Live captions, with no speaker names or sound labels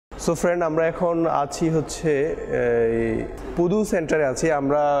So friend, আমরা এখন আছি হচ্ছে পুদু সেন্টারে আছি।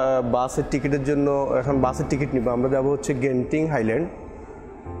 আমরা বাসের টিকিটের জন্য এখন বাসের টিকিট নিব। আমরা যাব হচ্ছে গেন্টিং হাইল্যান্ড।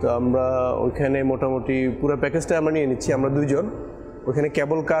 তো আমরা ওইখানে মোটামুটি পুরো প্যাকেজটা আমরা নিয়ে নিচ্ছি, আমরা দুইজন। ওইখানে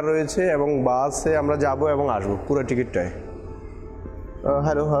কেবল কার রয়েছে এবং বাসে আমরা যাব এবং আসবো পুরো টিকিটটায়।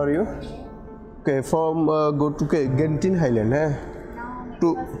 Hello, how are you? Okay, from go to Genting highland. হ্যাঁ, two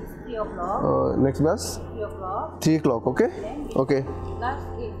next bus 3 o'clock. Okay, okay,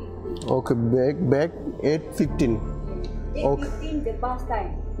 okay. Back 8:15. Okay, 8:15 the bus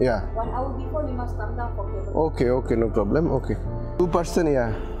time. Yeah, 1 hour before you must come down for cable. Okay, no problem. Okay, 2 person. Yeah,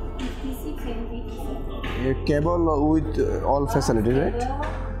 56 and 87. Cable with all facilities, right?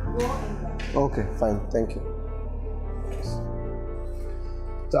 Okay, fine, thank you.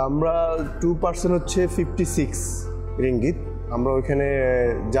 তো আমরা 2 person হচ্ছে 56 ringgit. আমরা ওইখানে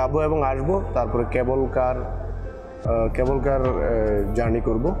যাব এবং আসব, তারপরে কেবল কার journey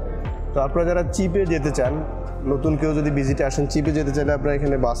করব। তো আপনারা যারা চিপে যেতে চান, নতুন কেউ যদি ভিজিটে আসেন, চিপে যেতে চাইলে আপনারা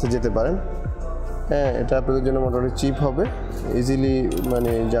এখানে বাসে যেতে পারেন। হ্যাঁ, এটা আপনাদের জন্য মোটামুটি চিপ হবে, ইজিলি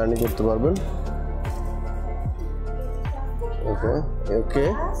মানে জার্নি করতে পারবেন। ওকে ওকে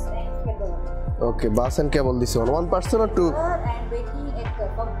ওকে, বাস and cable this one person or two?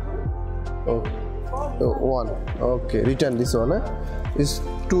 One. Okay, return this one. Is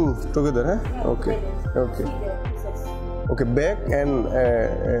 2 together, huh? Okay. Back and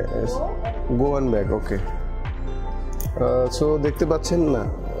go and back. Okay. So দেখতে পাচ্ছেন না,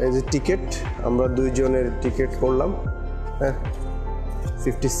 এই যে টিকিট, আমরা দুইজনের টিকিট করলাম। হ্যাঁ,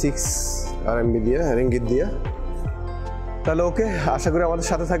 56 RMB দিয়ে, রিঙ্গিত দিয়ে। তাহলে ওকে, আশা করি আমাদের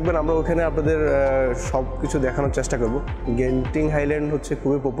সাথে থাকবেন। আমরা ওখানে আপনাদের সব কিছু দেখানোর চেষ্টা করব। গেন্টিং হাইল্যান্ড হচ্ছে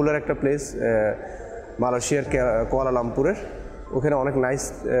খুবই পপুলার একটা প্লেস মালয়েশিয়ার কুয়ালালামপুরের। ওখানে অনেক নাইস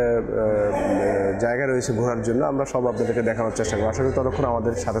জায়গা রয়েছে ঘোরার জন্য। আমরা সব আপনাদেরকে দেখানোর চেষ্টা করব। আশা করি ততক্ষণ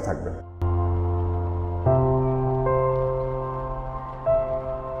আমাদের সাথে থাকবেন।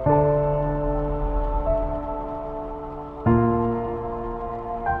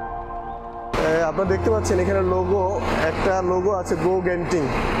 আপনারা দেখতে পাচ্ছেন এখানে একটা লোগো আছে, গো গেন্টিং।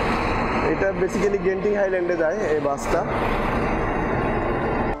 এটা বেসিক্যালি গেন্টিং হাইল্যান্ডে যায় এই বাসটা।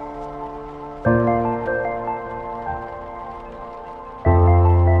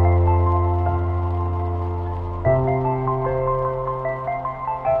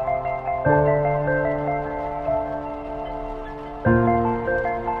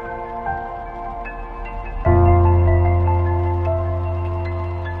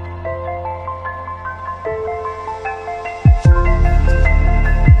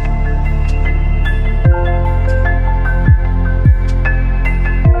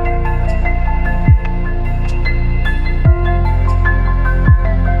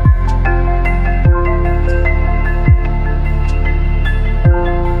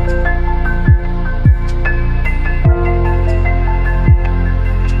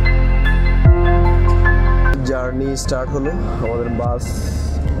 জার্নি স্টার্ট হলো, আমাদের বাস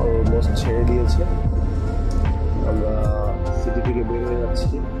অলমোস্ট ছেড়ে দিয়েছে। আমরা সিটি থেকে বের হয়ে যাচ্ছি।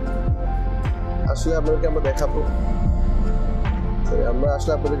 আসলে আপনাদেরকে আমরা দেখাবো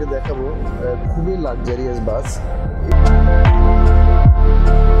খুবই luxurious bus.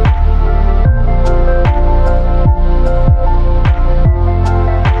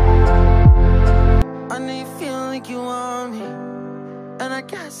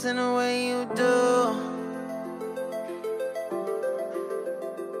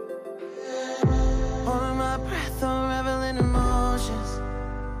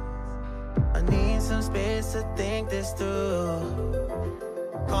 Space to think this through.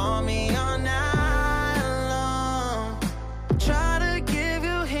 Call me all night long. Try to give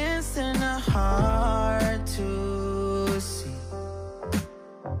you hints and a heart to see.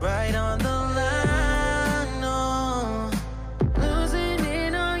 Right on the line, no. Losing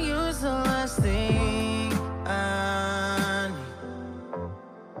it on you's the last thing I need.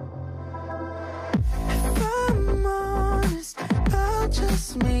 If I'm honest, I'll just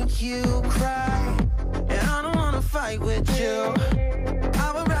make you cry. Fight with you, I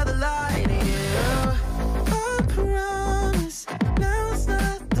would rather lie to you. I promise now's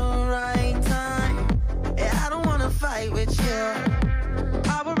not the right time. I don't wanna fight with you,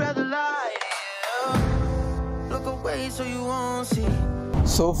 I would rather lie to you. Look away so you won't see.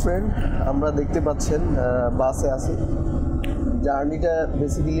 So friend, আমরা দেখতে পাচ্ছেন বাসে আছি। জার্নিটা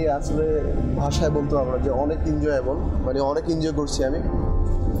basically আসলে ভাষায় বলতে পারবো না যে অনেক এনজয়েবল, মানে অনেক এনজয় করছি আমি।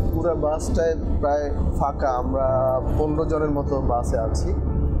 পুরো বাসটায় প্রায় ফাঁকা, আমরা 15 জনের মতো বাসে আছি।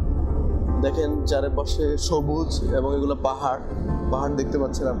 দেখেন চারপাশে সবুজ এবং এগুলো পাহাড় দেখতে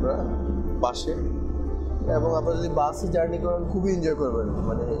পাচ্ছেন আপনারা পাশে। এবং আপনারা যদি বাসে জার্নি করেন খুবই এনজয় করবেন,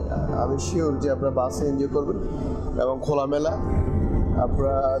 মানে আমি শিওর যে আপনারা বাসে এনজয় করবেন এবং খোলামেলা।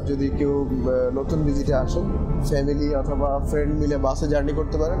 আপনারা যদি কেউ নতুন ভিজিটে আসেন ফ্যামিলি অথবা ফ্রেন্ড মিলে বাসে জার্নি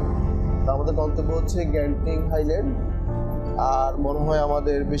করতে পারেন। তো আমাদের গন্তব্য হচ্ছে গ্যান্টিং হাইল্যান্ড, আর মনে হয়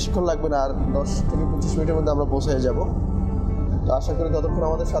আমাদের বেশিক্ষণ লাগবে না, আর 10 থেকে 25 মিনিটের মধ্যে আমরা পৌঁছে যাব। তো আশা করি ততক্ষণ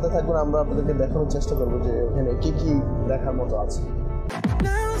আমাদের সাথে থাকবেন, আমরা আপনাদেরকে দেখানোর চেষ্টা করবো যে এখানে কী কী দেখার মতো আছে।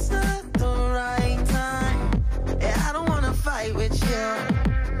 Now's not the right time. Yeah, I don't wanna fight with you.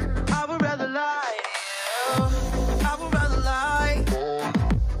 I would rather lie to you. I would rather lie.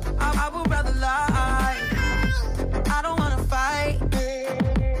 I would rather lie. I don't wanna fight.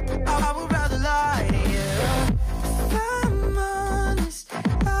 I would rather lie to you. If I'm honest,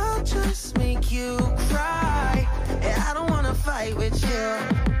 I'll just make you cry. Yeah, I don't wanna fight with you.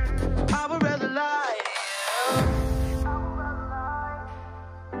 I would rather lie to you.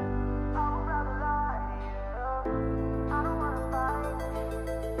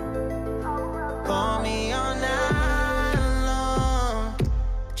 Call me all night long.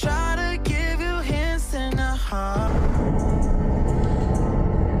 Try to give you hints and a heart.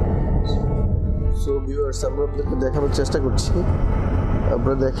 So viewers, আমরা আপনাদেরকে দেখানোর চেষ্টা করছি।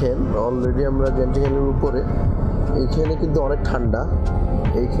 আপনারা দেখেন already আমরা granting হাইল্যান্ডের উপরে। এইখানে কিন্তু অনেক ঠান্ডা,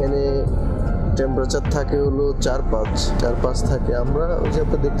 এইখানে টেম্পারেচার থাকে হলো 4-5 থাকে। আমরা ওই যে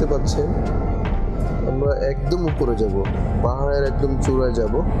আপনারা দেখতে পাচ্ছেন, আমরা একদম উপরে যাব, পাহাড়ের একদম চূড়ায়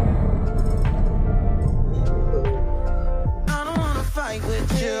যাব। I don't wanna fight with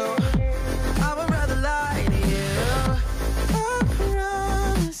you. I would rather lie to you. I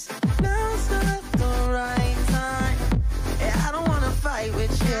promise now's not the right time. Yeah, I don't wanna fight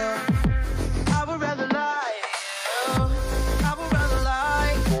with you. I would rather lie to you. I would rather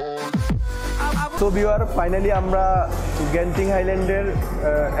lie. তো viewer, finally আমরা granting হাইল্যান্ডের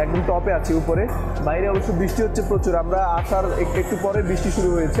একদম টপে আছি, উপরে। বাইরে অবশ্য বৃষ্টি হচ্ছে প্রচুর, আমরা আসার একটু পরে বৃষ্টি শুরু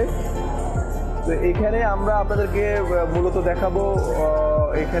হয়েছে। তো এখানে আমরা আপনাদেরকে মূলত দেখাবো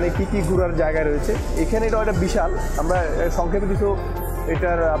এখানে কি কি ঘোরার জায়গা রয়েছে। এখানে এটা বিশাল, আমরা সংক্ষেপে কিছু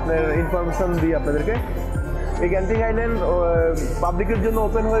এটার আপনার ইনফরমেশন দিই আপনাদেরকে। এই গ্যান্টিং আইল্যান্ড পাবলিকের জন্য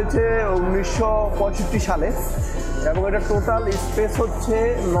ওপেন হয়েছে 1965 সালে, এবং এটা টোটাল স্পেস হচ্ছে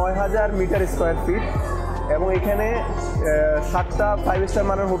 9000 মিটার স্কোয়ার ফিট, এবং এখানে 7টা 5 স্টার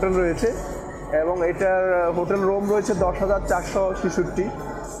মানের হোটেল রয়েছে, এবং এটার হোটেল রুম রয়েছে 10,466,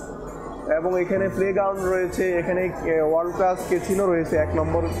 এবং এখানে প্লেগ্রাউন্ড রয়েছে, এখানে ওয়ার্ল্ড ক্লাস কেসিনো রয়েছে, 1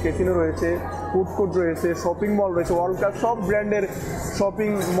 নম্বর কেসিনো রয়েছে, ফুড কোর্ট রয়েছে, শপিং মল রয়েছে, ওয়ার্ল্ড ক্লাস সব ব্র্যান্ডের শপিং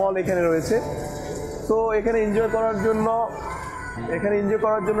মল এখানে রয়েছে। তো এখানে এনজয়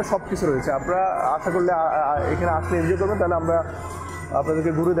করার জন্য সব কিছু রয়েছে। আপনারা আশা করলে এখানে আসলে এনজয় করবেন, তাহলে আমরা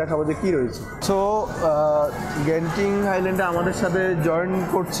আপনাদেরকে ঘুরে দেখাবো যে কী রয়েছে। সো গ্যান্টিং হাইল্যান্ডে আমাদের সাথে জয়েন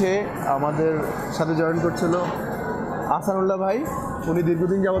করছিল আহসানুল্লাহ ভাই। উনি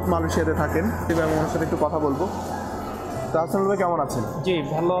দীর্ঘদিন যাবৎ মালয়েশিয়াতে থাকেন, এবং ওনার সাথে একটু কথা বলবো। তো আহসানুল্লাহ ভাই কেমন আছেন? জি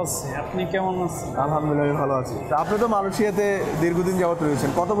ভালো আছি, আপনি কেমন আছেন? আলহামদুলিল্লাহ আমি ভালো আছি। তো আপনি তো মালয়েশিয়াতে দীর্ঘদিন যাবৎ রয়েছেন,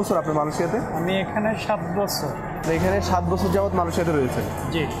 কত বছর আপনি মালয়েশিয়াতে? আমি এখানে 7 বছর। এখানে 7 বছর যাবৎ মালয়েশিয়াতে রয়েছেন।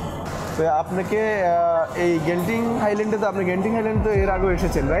 জি। তো আপনাকে এই গ্যান্টিং হাইল্যান্ডে, তো আপনি গ্যান্টিং হাইল্যান্ড তো এর আগেও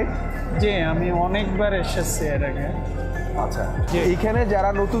এসেছেন, রাইট? জি, আমি অনেকবার এসেছি এর আগে। আচ্ছা, এইখানে যারা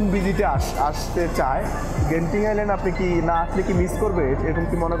নতুন ভিজিটে আসতে চায়, গ্যান্টিং আইল্যান্ড আপনি কি না আসলে কি মিস করবে, এরকম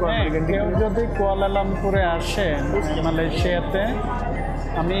কি মনে করেন? কেউ যদি কুয়ালালামপুরে আসে মালয়েশিয়াতে,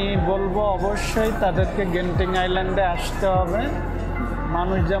 আমি বলবো অবশ্যই তাদেরকে গেন্টিং আইল্যান্ডে আসতে হবে।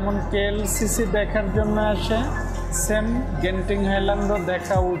 মানুষ যেমন কেএলসিসি দেখার জন্য আসে, সেম গেন্টিং আইল্যান্ডও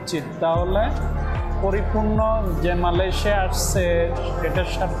দেখা উচিত, তাহলে পরিপূর্ণ যে মালয়েশিয়া আসছে এটা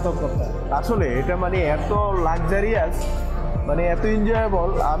সার্থকতা। আসলে এটা মানে এত লাক্সারিয়াস, মানে এত এনজয়েবল,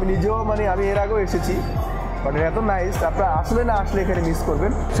 আমি নিজেও আমি এর আগেও এসেছি, বাট এত নাইস, আপনারা আসলে না আসলে এখানে মিস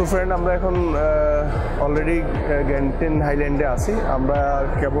করবেন। সো ফ্রেন্ড, আমরা এখন অলরেডি গ্যান্টিং হাইল্যান্ডে আছি। আমরা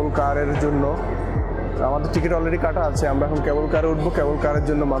কেবল কারের জন্য, আমাদের টিকিট অলরেডি কাটা আছে, আমরা এখন কেবল কারে উঠবো। কেবল কারের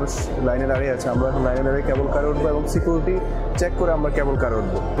জন্য মানুষ লাইনে দাঁড়িয়ে আছে, আমরা এখন লাইনে দাঁড়িয়ে কেবল কারে উঠবো, এবং সিকিউরিটি চেক করে আমরা কেবল কারে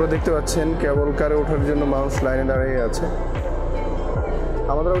উঠবো। আপনারা দেখতে পাচ্ছেন কেবল কারে ওঠার জন্য মানুষ লাইনে দাঁড়িয়ে আছে।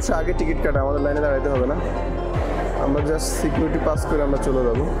 আমাদের অবশ্যই আগে টিকিট কাটা, আমাদের লাইনে দাঁড়াইতে হবে না, আমরা জাস্ট সিকিউরিটি পাস করে আমরা চলে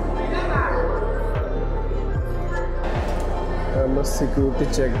যাবো। আমরা সিকিউরিটি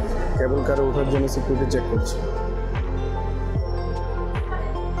চেক, কেবল কারে ওঠার জন্য সিকিউরিটি চেক করছি।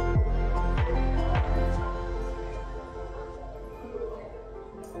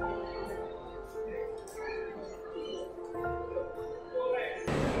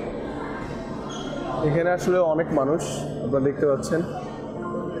 এখানে আসলে অনেক মানুষ, আপনারা দেখতে পাচ্ছেন,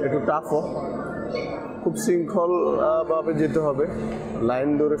 একটু টাফও, খুব শৃঙ্খলভাবে যেতে হবে, লাইন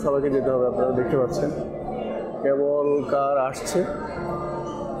ধরে সবাইকে যেতে হবে, আপনারা দেখতে পাচ্ছেন। কেবল কার আসছে,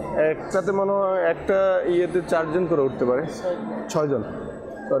 একটাতে মনে হয় একটা ইয়েতে 4 জন করে উঠতে পারে, 6 জন,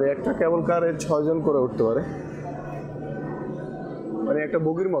 সরি একটা কেবল কারে 6 জন করে উঠতে পারে, মানে একটা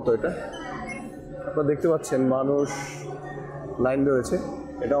বগির মতো এটা। আপনারা দেখতে পাচ্ছেন মানুষ লাইন রয়েছে,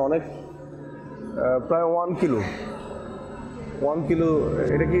 এটা অনেক প্রায় 1 কিলো,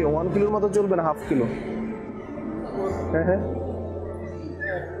 এটা কি 1 কিলোর মতো চলবে না ½ কিলো? হ্যাঁ হ্যাঁ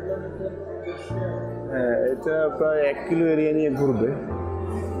হ্যাঁ, এটা প্রায় 1 কিলো এরিয়া নিয়ে ঘুরবে।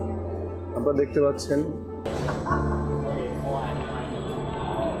 আপনারা দেখতে পাচ্ছেন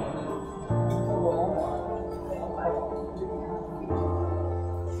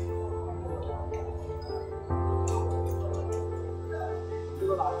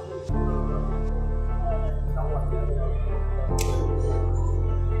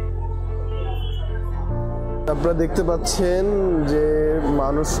আপনারা দেখতে পাচ্ছেন যে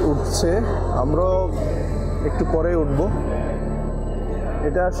মানুষ উঠছে, আমরাও একটু পরে উঠব।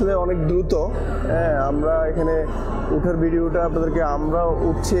 এটা আসলে অনেক দ্রুত, হ্যাঁ আমরা এখানে উঠার ভিডিওটা আপনাদেরকে, আমরা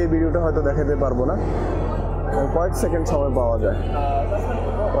উঠছি এই ভিডিওটা হয়তো দেখাতে পারবো না, কয়েক সেকেন্ড সময় পাওয়া যায়,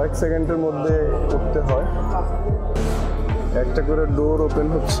 কয়েক সেকেন্ডের মধ্যে উঠতে হয়। একটা করে ডোর ওপেন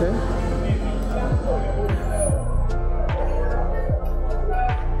হচ্ছে,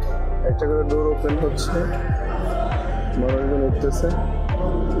 একটা করে ডোর ওপেন হচ্ছে, মানুষজন উঠতেছে,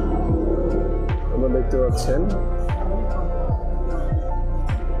 আপনারা দেখতে পাচ্ছেন।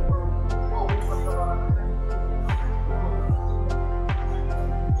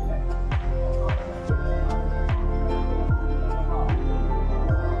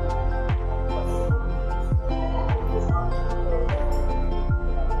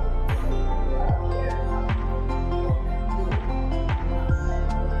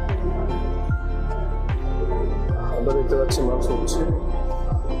 দেখতে পাচ্ছি মানুষ হচ্ছে,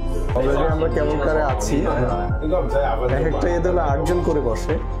 অলরেডি আমরা কেমন কারে আছি, এক একটা এতে হলো 8 জন করে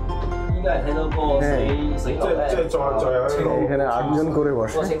বসে, এখানে 8 জন করে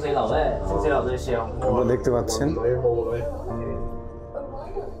বসে, আপনারা দেখতে পাচ্ছেন।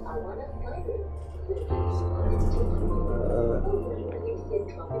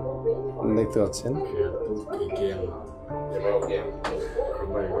 দেখতে পাচ্ছেন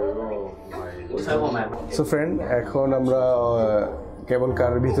সো ফ্রেন্ড, এখন আমরা কেবল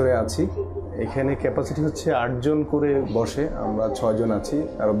কার ভিতরে আছি। এখানে ক্যাপাসিটি হচ্ছে 8 জন করে বসে, আমরা 6 জন আছি,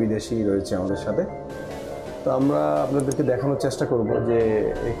 আরও বিদেশি রয়েছে আমাদের সাথে। তো আমরা আপনাদেরকে দেখানোর চেষ্টা করব যে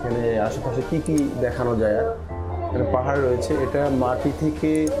এখানে আশেপাশে কি কি দেখানো যায়। এখানে পাহাড় রয়েছে, এটা মাটি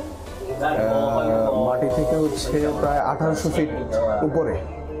থেকে হচ্ছে প্রায় 1800 ফিট উপরে,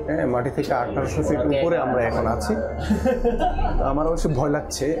 হ্যাঁ মাটি থেকে 1800 ফিট উপরে আমরা এখন আছি। আমার অবশ্য ভয়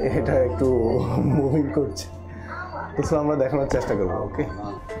লাগছে, এটা একটু মুভিং করছে, তো আমরা দেখানোর চেষ্টা করবো। ওকে,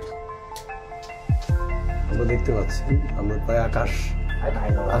 আমরা দেখতে পাচ্ছি আমরা প্রায়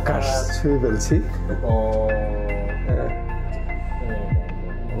আকাশ ছুঁয়ে ফেলছি।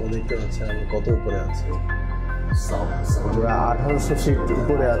 আমরা দেখতে পাচ্ছি আমরা কত উপরে আছি, আমরা 1800 ফিট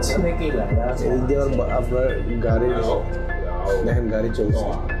উপরে আছি। এই যে আপনার গাড়ির দেখেন, গাড়ি চলছে,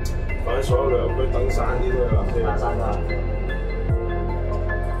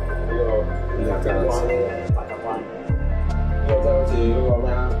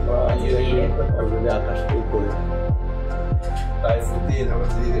 আকাশ উপরে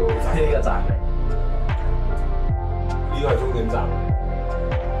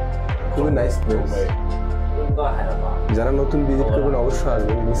খুবই নাইস প্লেস। যারা নতুন ভিজিট করবেন অবশ্যই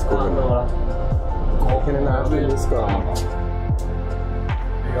আসবেন, মিস করবেন না, এখানে না আসলে মিস করা না।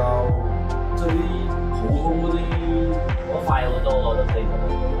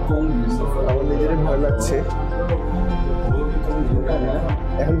 আমার নিজেরই ভয় লাগছে,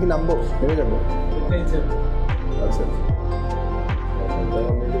 এখন কি নামবো, নেমে যাবো? আচ্ছা,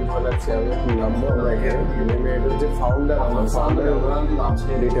 আমার নিজের ভয় লাগছে, আমি এখন নামবো। আমরা এখানে নেমে এটার যে ফাউন্ডারের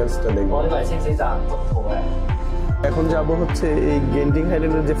ডিটেলসটা দেখবো। এখন যাব হচ্ছে এই গেন্টিং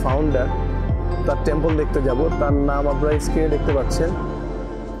হাইল্যান্ডের যে ফাউন্ডার, তার টেম্পল দেখতে যাব। তার নাম আপনারা স্ক্রিনে দেখতে পাচ্ছেন,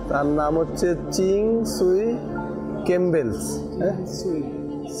 তার নাম হচ্ছে চিং সুই কেম্বেলস। হ্যাঁ,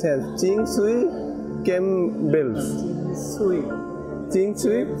 চিং সুই কেম্বেলস, চিং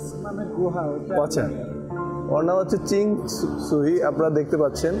সুই মানে গুহা। আচ্ছা, ওর নাম হচ্ছে চিং সুই, আপনারা দেখতে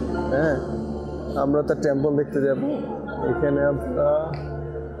পাচ্ছেন। হ্যাঁ, আমরা তার টেম্পল দেখতে যাব। এখানে আপনারা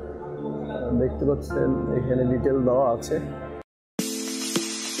দেখতে পাচ্ছেন, এখানে ডিটেল দেওয়া আছে।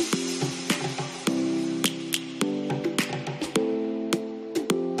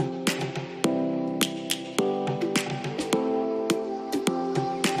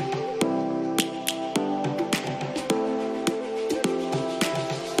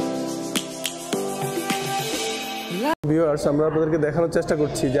 ভিউয়ার্স, আমরা আপনাদেরকে দেখানোর চেষ্টা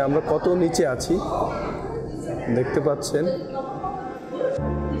করছি যে আমরা কত নিচে আছি। দেখতে পাচ্ছেন,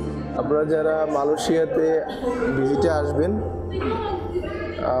 আপনারা যারা মালয়েশিয়াতে ভিজিটে আসবেন,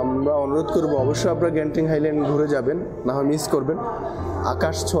 আমরা অনুরোধ করব অবশ্যই আপনারা গেন্টিং হাইল্যান্ড ঘুরে যাবেন, না হয় মিস করবেন।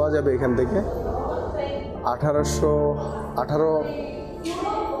 আকাশ ছোঁয়া যাবে এখান থেকে।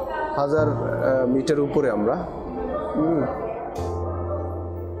 18,000 মিটার উপরে আমরা,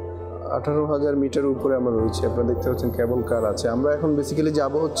 18,000 মিটার উপরে আমরা রয়েছি। আপনারা দেখতে পাচ্ছেন কেবল কার আছে। আমরা এখন বেসিক্যালি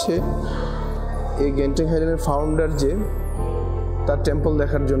যাব হচ্ছে এই গেন্টিং হাইল্যান্ডের ফাউন্ডার যে, তার টেম্পল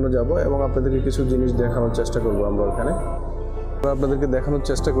দেখার জন্য যাব এবং আপনাদেরকে কিছু জিনিস দেখানোর চেষ্টা করব। আমরা ওখানে আপনাদেরকে দেখানোর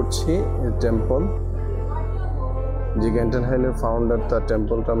চেষ্টা করছি এই টেম্পল, যে গেন্টিং হাইল্যান্ডের ফাউন্ডার, তার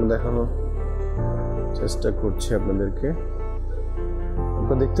টেম্পলটা আমরা দেখানোর চেষ্টা করছি আপনাদেরকে।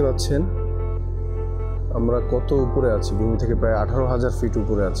 আপনারা দেখতে পাচ্ছেন আমরা কত উপরে আছি, ভূমি থেকে প্রায় 18,000 ফিট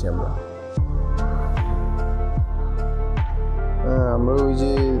উপরে আছি আমরা। আমরা ওই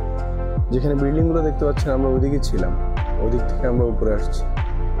যে যেখানে বিল্ডিংগুলো দেখতে পাচ্ছেন, আমরা ওইদিকে ছিলাম, ওইদিক থেকে আমরা উপরে আসছি।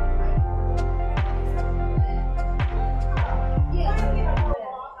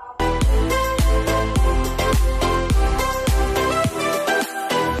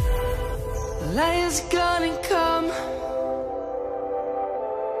 Light's gonna come.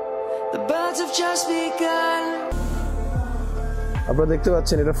 The birds have just begun. আপনারা দেখতে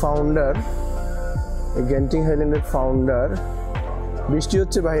পাচ্ছেন এটা ফাউন্ডার, গেন্টিং হাইল্যান্ডের ফাউন্ডার। বৃষ্টি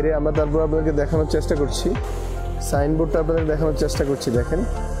হচ্ছে বাইরে, আমরা তারপর আপনাদেরকে দেখানোর চেষ্টা করছি। সাইনবোর্ডটা আপনাদের দেখানোর চেষ্টা করছি। দেখেন,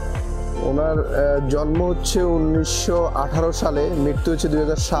 ওনার জন্ম হচ্ছে 1918 সালে, মৃত্যু হচ্ছে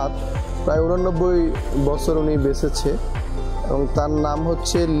 2007, প্রায় 89 বছর উনি বেঁচেছে এবং তার নাম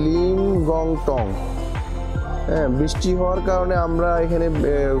হচ্ছে লিং গং টং। হ্যাঁ, বৃষ্টি হওয়ার কারণে আমরা এখানে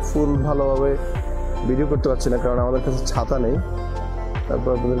ফুল ভালোভাবে ভিডিও করতে পারছি না, কারণ আমাদের কাছে ছাতা নেই।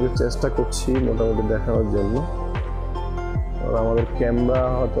 তারপর আপনাদেরকে চেষ্টা করছি মোটামুটি দেখানোর জন্য। আর আমাদের ক্যামেরা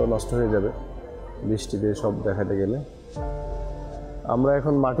হয়তো নষ্ট হয়ে যাবে বৃষ্টিতে সব দেখাতে গেলে। আমরা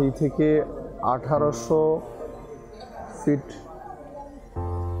এখন মাটি থেকে 1800 ফিট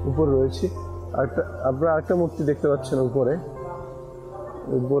উপরে রয়েছি। আপনারা আরেকটা মূর্তি দেখতে পাচ্ছেন উপরে,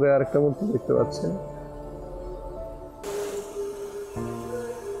 উপরে আরেকটা মূর্তি দেখতে পাচ্ছেন।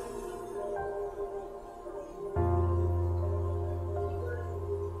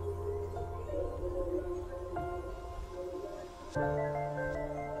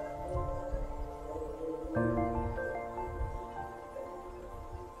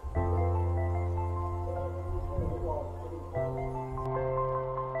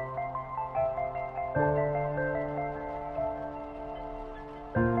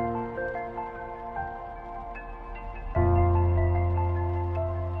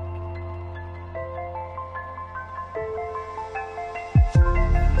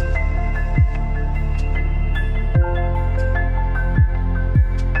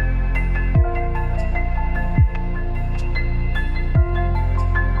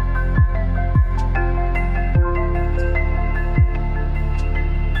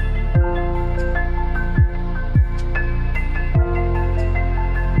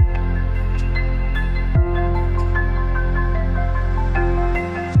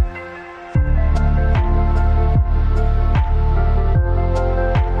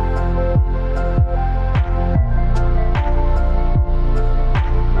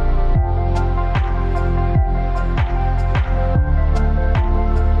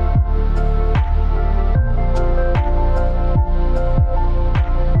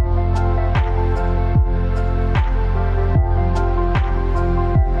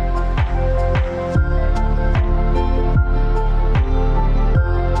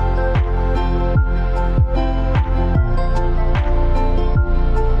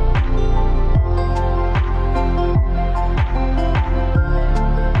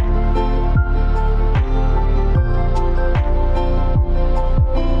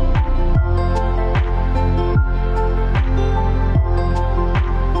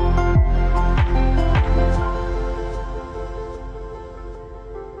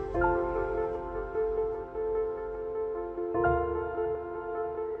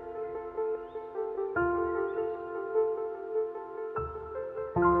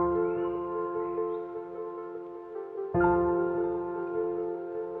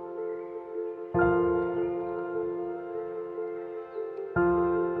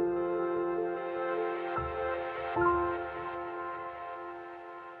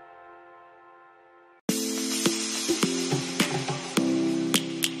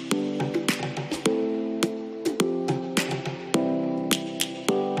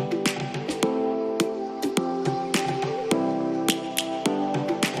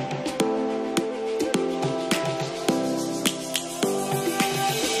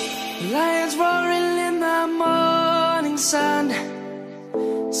 lions roaring in the morning sun,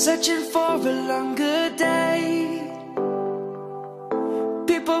 searching for a longer day.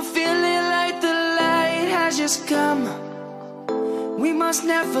 People feeling like the light has just come. We must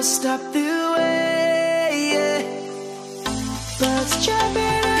never stop the way, yeah. Birds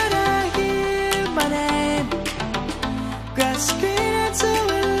chirping and I hear my name, grasping into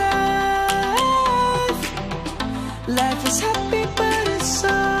a life. Life is happy but it's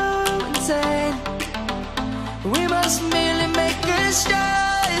so insane. We must merely make a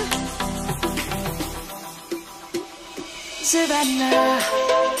start. Savannah.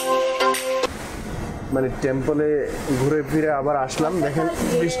 মানে টেম্পলে ঘুরে ফিরে আবার আসলাম, দেখেন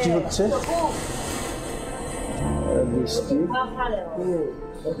বৃষ্টি হচ্ছে, বৃষ্টি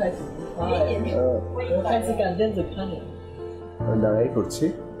দাঁড়াই করছি।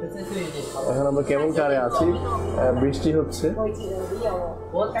 এখন আমরা কেমন কারে আছি, বৃষ্টি হচ্ছে।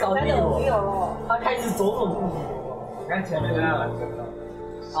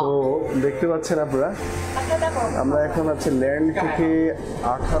 তো দেখতে পাচ্ছেন আপনারা, আমরা এখন আছি ল্যান্ড থেকে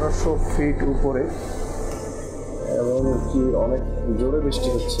 1800 ফিট উপরে এবং কি অনেক জোরে বৃষ্টি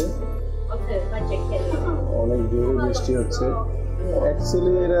হচ্ছে, অনেক জোরে বৃষ্টি হচ্ছে।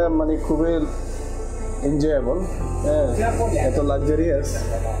 অ্যাকচুয়ালি এরা মানে খুবই এনজয়েবল, হ্যাঁ, এত লাক্সারিয়াস,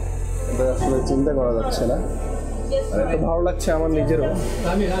 এটা আসলে চিন্তা করা যাচ্ছে না। আর এত ভালো লাগছে আমার নিজেরও।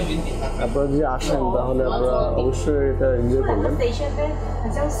 আপনারা যদি আসেন তাহলে আপনারা অবশ্যই এটা এনজয় করবেন।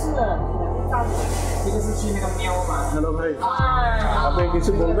 হ্যালো ভাই, আপনি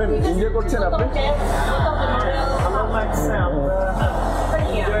কিছু বলবেন? এনজয় করছেন আপনি?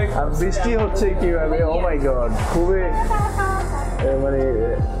 আর বৃষ্টি হচ্ছে কিভাবে, ও মাই গড, খুবই মানে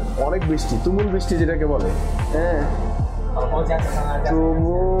অনেক বৃষ্টি, তুমুল বৃষ্টি যেটাকে বলে, হ্যাঁ,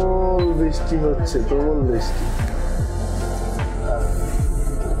 তুমুল বৃষ্টি হচ্ছে, তুমুল বৃষ্টি।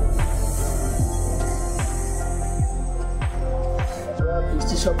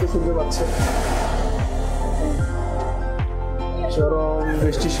 বৃষ্টির শব্দ শুনতে পাচ্ছেন, চরম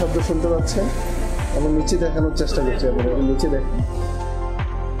বৃষ্টির শব্দ শুনতে পাচ্ছেন। আমি নিচে দেখানোর চেষ্টা করছি, আপনাদের নিচে দেখেন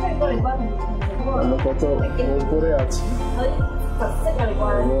আমরা কত উপরে আছি এবং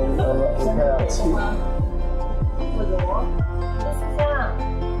আমরা কোথায় আছি।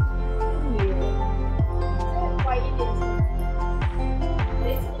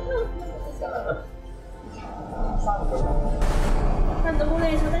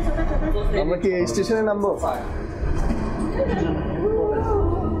 আমরা কি এই স্টেশনে নামবো?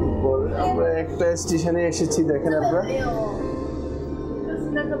 আমরা একটা স্টেশনে এসেছি, দেখেন আপনারা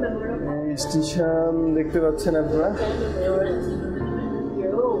স্টেশন দেখতে পাচ্ছেন আপনারা।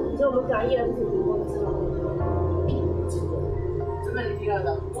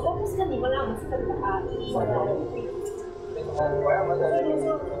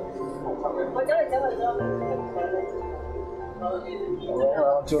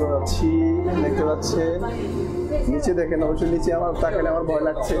 চলে যাচ্ছি, দেখতে পাচ্ছেন নিচে দেখেন, অবশ্যই নিচে আমার তাকালে আমার ভয়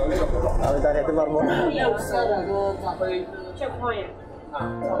লাগছে, আমি তাকাতে পারবো না,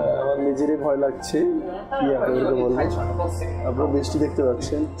 আমার নিজেরই ভয় লাগছে। কি আপনাদেরকে বলবো, আপনারা বৃষ্টি দেখতে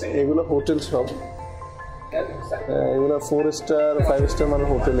পাচ্ছেন, এগুলো হোটেল সব, এগুলো 4 স্টার 5 স্টার মানে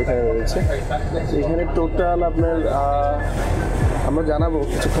হোটেল এখানে রয়েছে। এখানে টোটাল আপনার আমরা জানাবো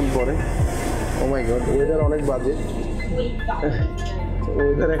কিছুক্ষণ পরে। ও মাই গড, ওয়েদার অনেক বাজে,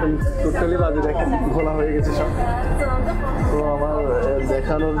 ওয়েদার এখন টোটালি বাজে, দেখেন খোলা হয়ে গেছে সব। তো আমার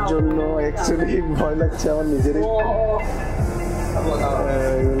দেখানোর জন্য অ্যাকচুয়ালি ভয় লাগছে আমার নিজেরই,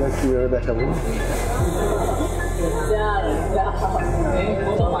 এগুলো কীভাবে দেখাবো।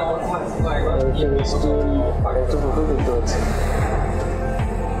 একটা ফটো দেখতে পাচ্ছি।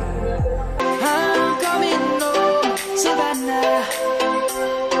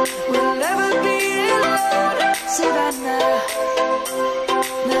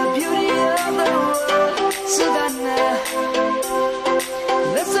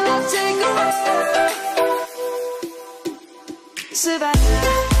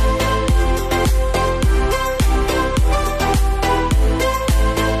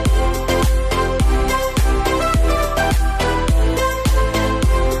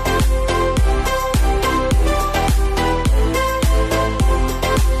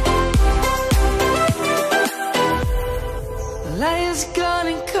 Lions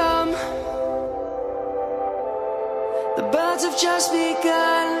gonna come. The birds have just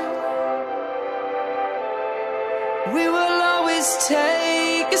begun. We will always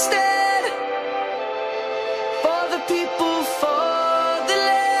take a stand for the people, for the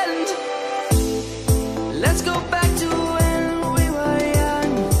land. Let's go back to when we were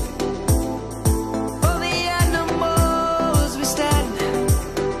young. For the animals we stand.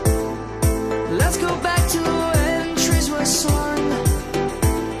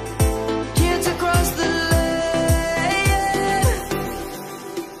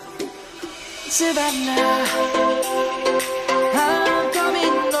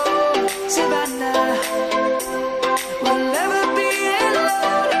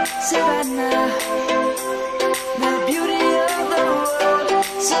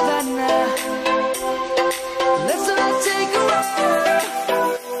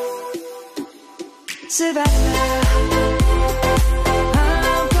 Savannah.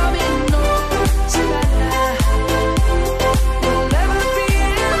 I'm coming home, Savannah. We'll never be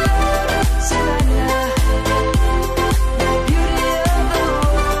alone, Savannah. The beauty of the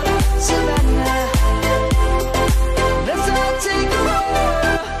world, Savannah. Let's all take a walk.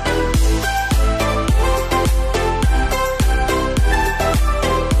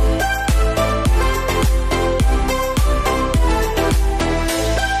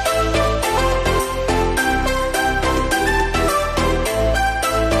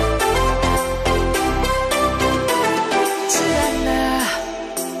 Savannah,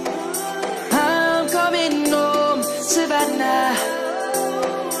 I'm coming home, Savannah.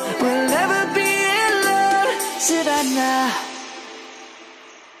 We'll never be alone, Savannah.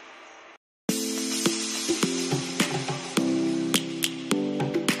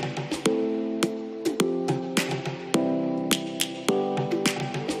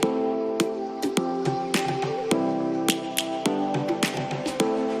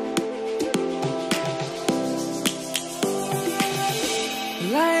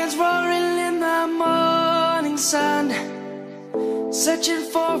 Lions roaring in the morning sun, searching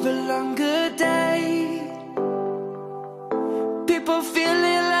for a longer day. People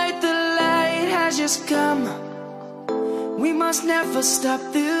feeling like the light has just come. We must never stop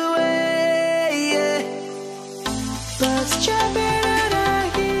the way. Birds chirping and I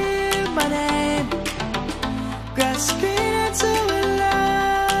hear my name, grasping into a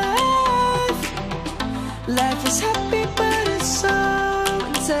life. Life is happy but it's so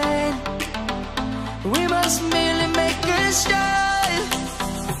insane. We must merely make a start.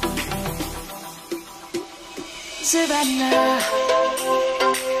 Savannah,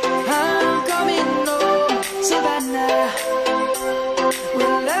 I'm coming home, Savannah.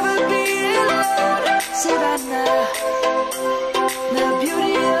 We'll never be alone, Savannah. The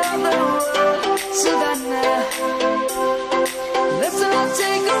beauty of the world, Savannah. Let's all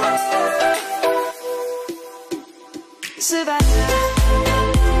take a walk, Savannah.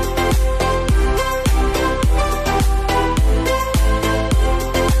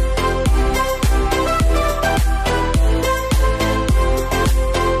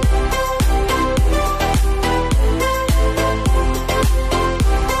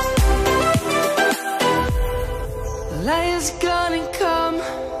 Lion's gonna come.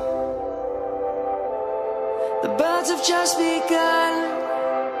 The birds have just begun.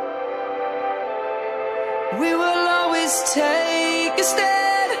 We will always take a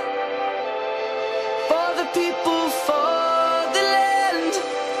stand for the people, for the land.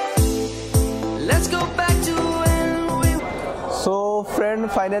 Let's go back to when we. So friend,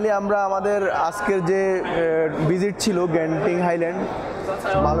 finally আমরা আমাদের আজকের যে visit ছিল Genting highland,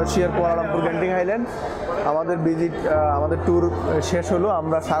 মালয়েশিয়ার Kuala Lumpur Genting highland, আমাদের tour শেষ হলো।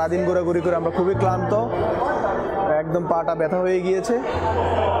 আমরা সারাদিন ঘোরাঘুরি করে আমরা খুবই ক্লান্ত, একদম পাটা ব্যথা হয়ে গিয়েছে।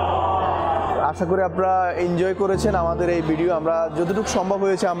 আশা করি আপনারা এনজয় করেছেন আমাদের এই ভিডিও। আমরা যতটুকু সম্ভব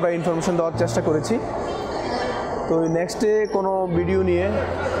হয়েছে আমরা ইনফরমেশন দেওয়ার চেষ্টা করেছি। তো নেক্সটে কোনো ভিডিও নিয়ে,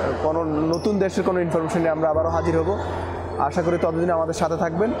 কোনো নতুন দেশের কোনো ইনফরমেশন নিয়ে আমরা আবারও হাজির হব। আশা করি ততদিন আমাদের সাথে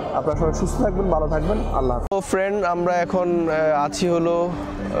থাকবেন। আপনারা সবাই সুস্থ থাকবেন, ভালো থাকবেন। আল্লাহ হাফেজ। তো ফ্রেন্ড, আমরা এখন আছি হলো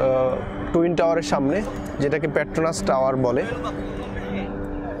টুইন টাওয়ারের সামনে, যেটাকে পেট্রোনাস টাওয়ার বলে,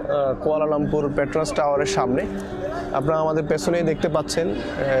 কুয়ালালামপুর পেট্রোনাস টাওয়ারের সামনে। আপনারা আমাদের পেছনেই দেখতে পাচ্ছেন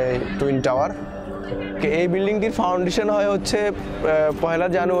টুইন টাওয়ার। এই বিল্ডিংটির ফাউন্ডেশন হয় হচ্ছে 1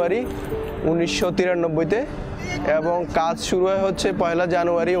 জানুয়ারি 1993-তে এবং কাজ শুরু হয় হচ্ছে 1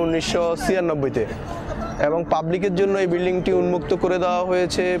 জানুয়ারি 1996-তে এবং পাবলিকের জন্য এই বিল্ডিংটি উন্মুক্ত করে দেওয়া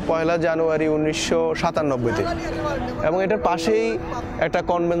হয়েছে 1 জানুয়ারি 1997-তে। এবং এটার পাশেই একটা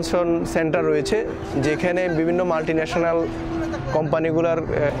কনভেনশন সেন্টার রয়েছে, যেখানে বিভিন্ন মাল্টিন্যাশনাল কোম্পানিগুলোর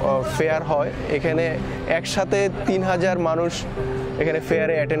ফেয়ার হয়। এখানে একসাথে 3000 মানুষ এখানে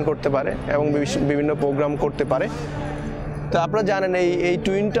ফেয়ারে অ্যাটেন্ড করতে পারে এবং বিভিন্ন প্রোগ্রাম করতে পারে। তো আপনারা জানেন এই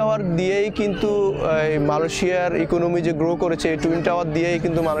টুইন টাওয়ার দিয়েই কিন্তু মালয়েশিয়ার ইকোনমি যে গ্রো করেছে, এই টুইন টাওয়ার দিয়েই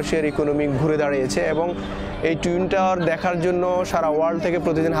কিন্তু মালয়েশিয়ার ইকোনমি ঘুরে দাঁড়িয়েছে এবং এই টুইন টাওয়ার দেখার জন্য সারা ওয়ার্ল্ড থেকে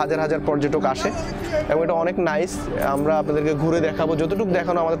প্রতিদিন হাজার হাজার পর্যটক আসে এবং এটা অনেক নাইস। আমরা আপনাদেরকে ঘুরে দেখাবো, যতটুকু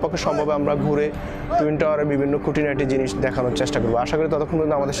দেখানো আমাদের পক্ষে সম্ভব আমরা ঘুরে টুইন টাওয়ারের বিভিন্ন খুঁটিনাটি জিনিস দেখানোর চেষ্টা করবো। আশা করি ততক্ষণ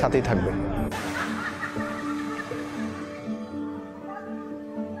পর্যন্ত আমাদের সাথেই থাকবে।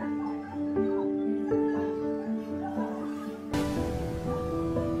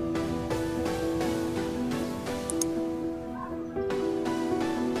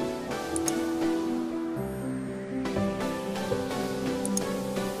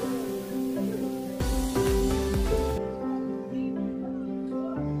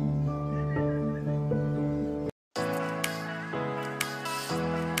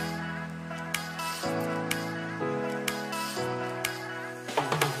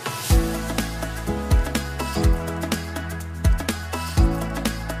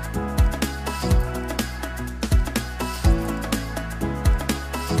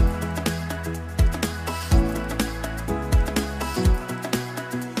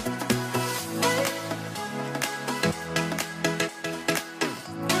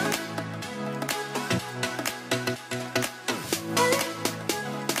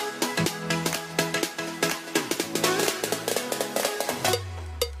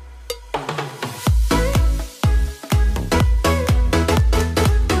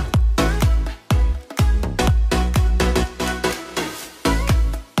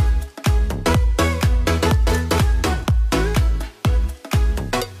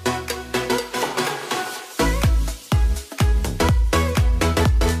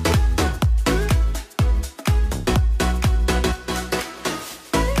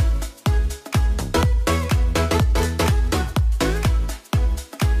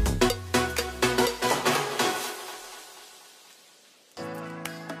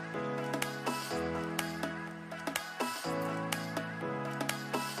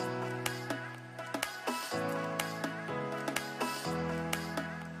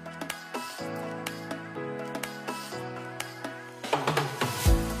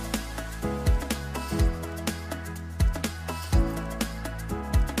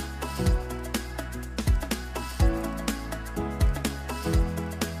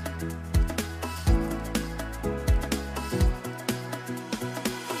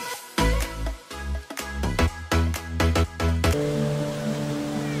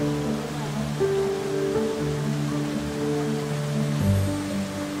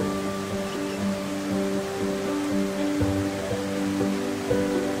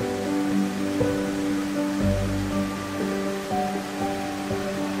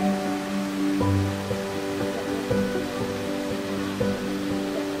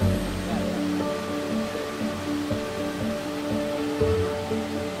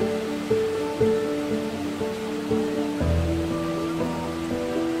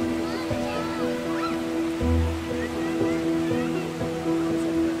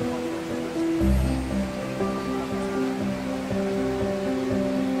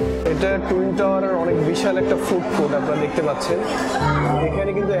 এটা টুইন টাওয়ারের অনেক বিশাল একটা ফুড কোর্ট আপনারা দেখতে পাচ্ছেন।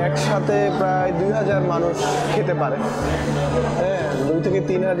 এখানে কিন্তু একসাথে প্রায় 2000 মানুষ খেতে পারে। হ্যাঁ, 2 থেকে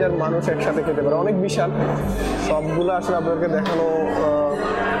 3000 মানুষ একসাথে খেতে পারে, অনেক বিশাল। সবগুলো আসলে আপনাদেরকে দেখানো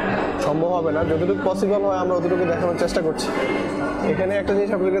সম্ভব হবে না, যতটুকু পসিবল হয় আমরা অতটুকু দেখানোর চেষ্টা করছি। এখানে একটা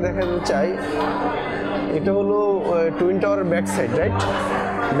জিনিস আপনাদেরকে দেখাতে চাই, এটা হলো টুইন টাওয়ারের ব্যাক সাইড, রাইট?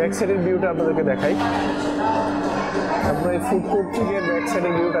 ব্যাক সাইডের ভিউটা আপনাদেরকে দেখাই। আপনারা এই ফুড কোর্ট থেকে ব্যাক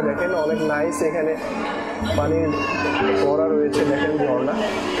সাইডের ভিউটা দেখেন, অনেক নাইস। এখানে পানির পড়া রয়েছে, দেখেন ঝর্ণা,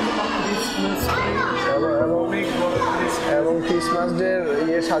 এবং ক্রিসমাস ডে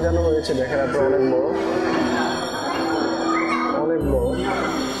ইয়ে সাজানো হয়েছে, দেখেন আপনারা, অনেক বড়, অনেক বড়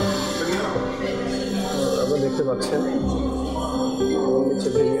আপনারা দেখতে পাচ্ছেন। নিচে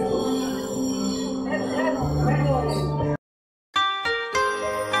থেকে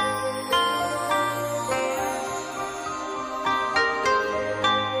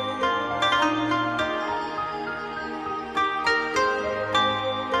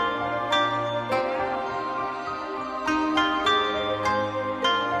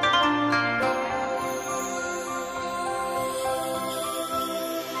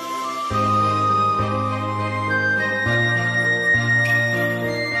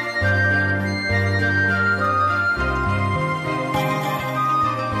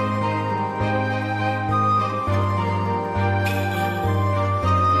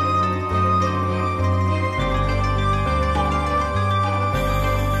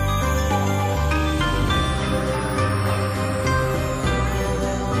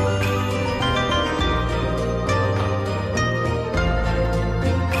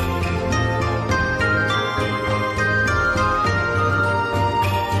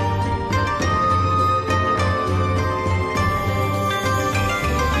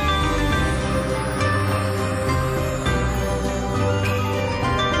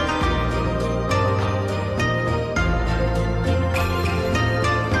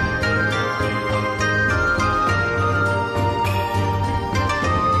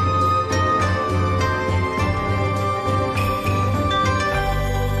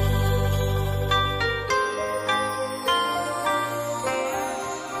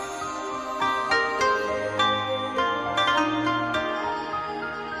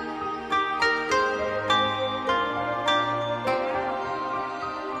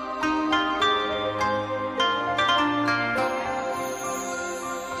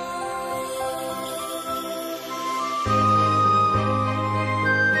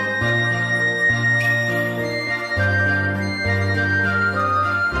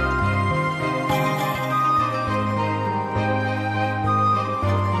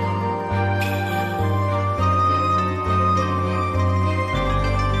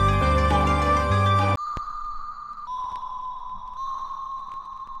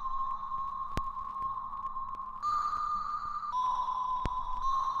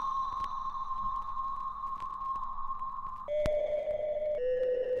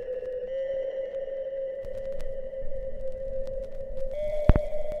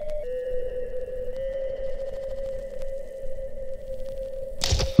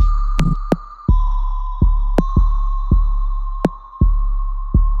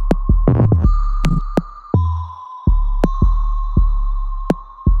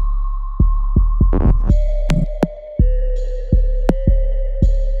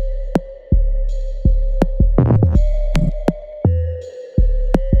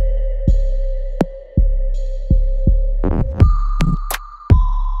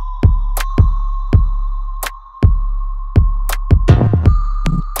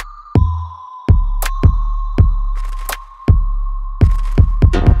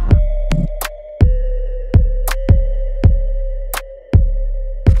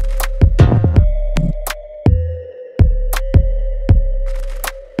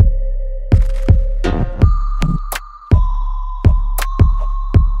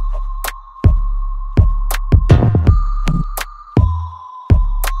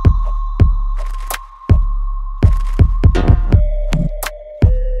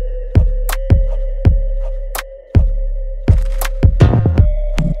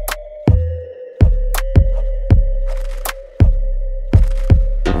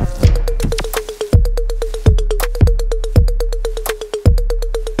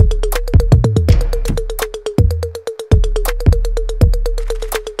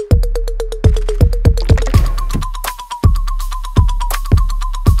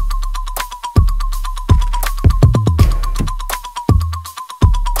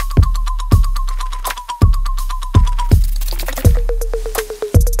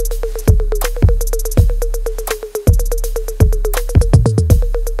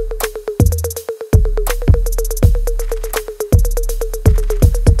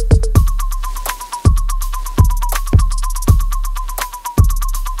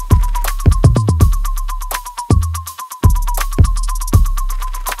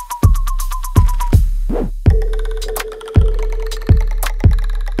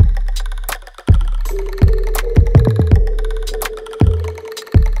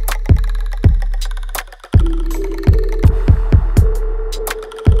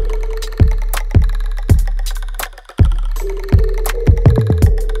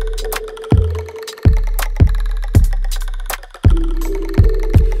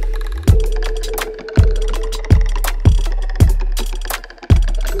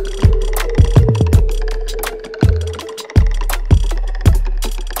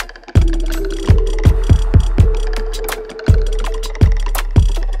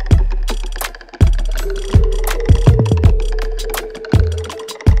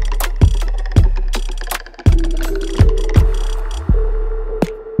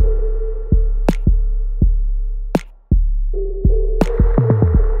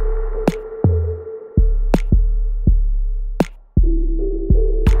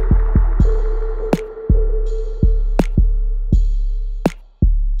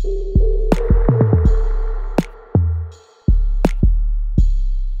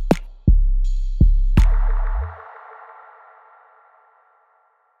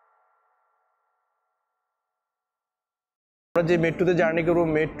আমরা যে মেট্রোতে জার্নি করব,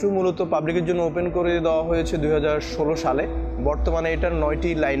 মেট্রো মূলত পাবলিকের জন্য ওপেন করে দেওয়া হয়েছে 2016 সালে। বর্তমানে এটার 9টি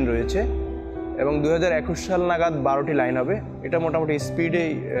লাইন রয়েছে এবং 2021 সাল নাগাদ 12টি লাইন হবে। এটা মোটামুটি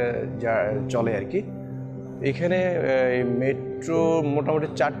স্পিডেই চলে আর কি। এখানে মেট্রো মোটামুটি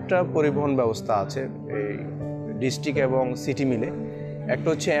 4টা পরিবহন ব্যবস্থা আছে এই ডিস্ট্রিক্ট এবং সিটি মিলে। একটা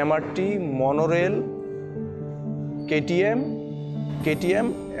হচ্ছে এমআরটি, মনোরেল, কেটিএম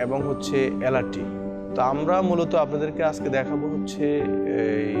এবং হচ্ছে এলআরটি। তো আমরা মূলত আপনাদেরকে আজকে দেখাবো হচ্ছে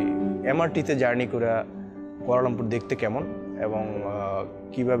এই এমআরটিতে জার্নি করে কুয়ালালামপুর দেখতে কেমন এবং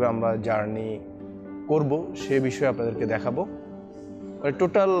কিভাবে আমরা জার্নি করব সে বিষয়ে আপনাদেরকে দেখাবো।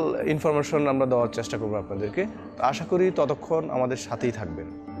 টোটাল ইনফরমেশন আমরা দেওয়ার চেষ্টা করবো আপনাদেরকে। আশা করি ততক্ষণ আমাদের সাথেই থাকবেন।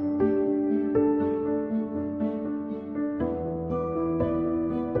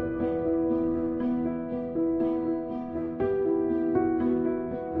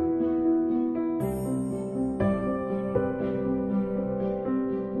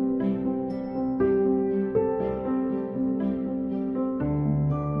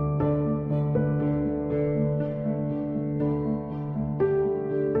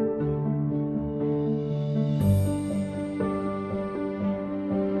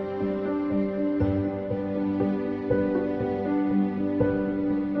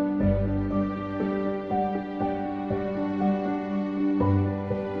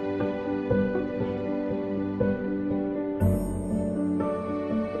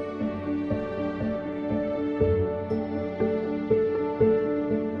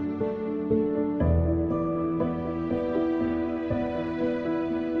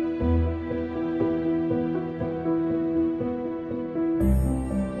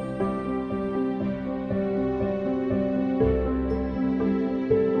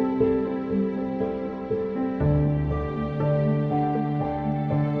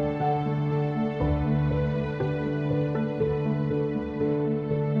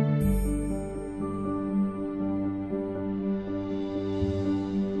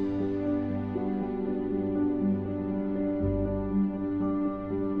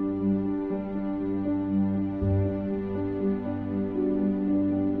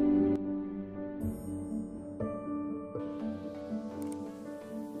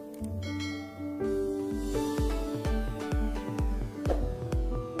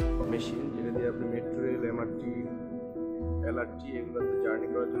 মেশিন যেটা দিয়ে আপনি মেট্রো রেল, এমআরটি, এলআরটি এগুলোতে জার্নি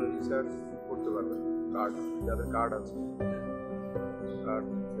করার জন্য রিসার্চ করতে পারবেন। কার্ড, যাদের কার্ড আছে, কার্ড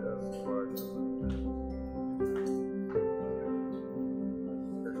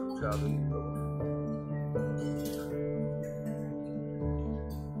আধুনিক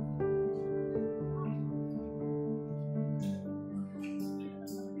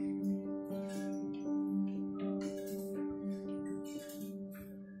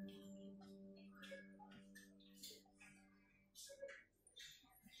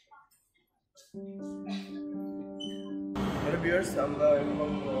ভিউয়ার্স, আমরা এখন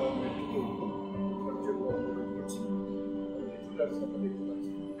মেট্রোতে উঠবো। তার জন্য অপেক্ষা করছি। চলে আসছে, আমরা দেখতে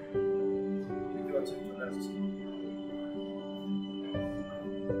পাচ্ছি চলে আসছি।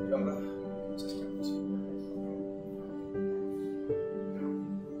 আমরা চেষ্টা করছি।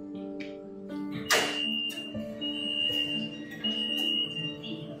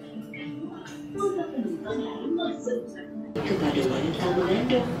 Kepada wanita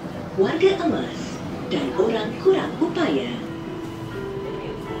mengandung, warga emas, dan orang kurang upaya.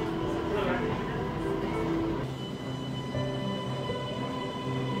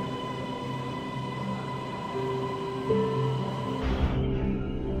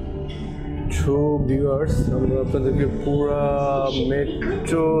 So viewers, আমরা আপনাদেরকে পুরা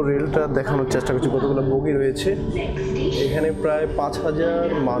মেট্রো রেলটা দেখানোর চেষ্টা করছি। কতগুলো বগি রয়েছে এখানে, প্রায় 5000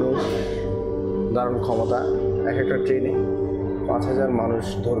 মানুষ দারুণ ক্ষমতা। এক একটা ট্রেনে 5000 মানুষ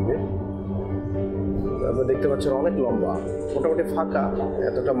ধরবে। আপনারা দেখতে পাচ্ছেন অনেক লম্বা, মোটামুটি ফাঁকা,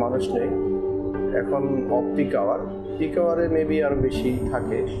 এতটা মানুষ নেই। এখন of peak hour, pick আওয়ারে maybe আরও বেশি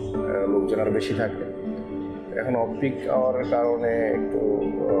থাকে, লোকজন আরও বেশি থাকে। এখন অফ পিক আওয়ারের কারণে একটু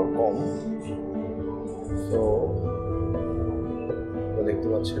কম। তো দেখতে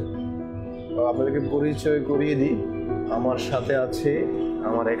পাচ্ছেন, আপনাদেরকে পরিচয় করিয়ে দিই। আমার সাথে আছে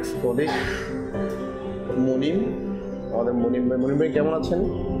আমার এক্স কলিগ মনিম, আমাদের মনিম ভাই। মনিম ভাই কেমন আছেন?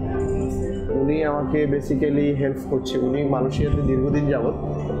 উনি আমাকে বেসিক্যালি হেল্প করছে। উনি মালয়েশিয়াতে দীর্ঘদিন যাবৎ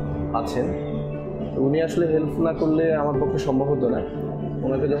আছেন। উনি আসলে হেল্প না করলে আমার পক্ষে সম্ভব হতো না।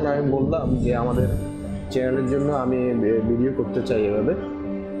 ওনাকে যখন আমি বললাম যে আমাদের চ্যানেলের জন্য আমি ভিডিও করতে চাই এভাবে,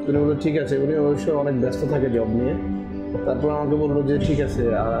 উনি বললো ঠিক আছে। উনি অবশ্য অনেক ব্যস্ত থাকে জব নিয়ে। তারপর আমাকে বললো যে ঠিক আছে,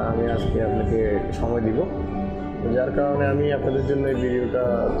 আমি আজকে আপনাকে সময় দিব, যার কারণে আমি আপনাদের জন্য এই ভিডিওটা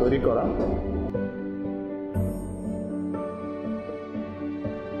তৈরি করা।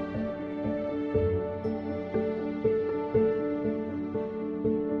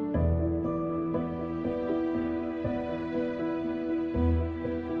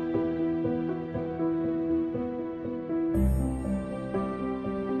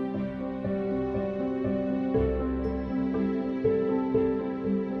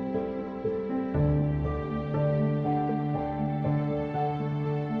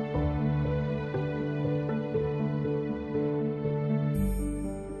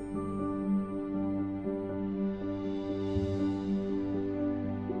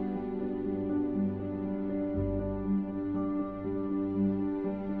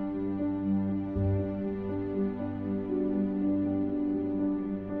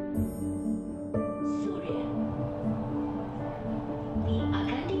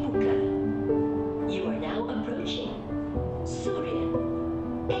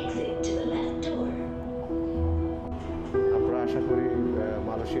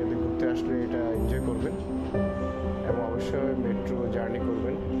 মালয়েশিয়াতে ঘুরতে আসলে এটা এনজয় করবেন এবং অবশ্যই মেট্রো জার্নি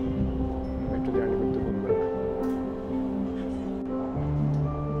করবেন, মেট্রো জার্নি করতে ভুলবেন না।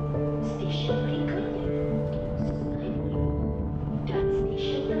 Stesen berikutnya Sungai Buloh dan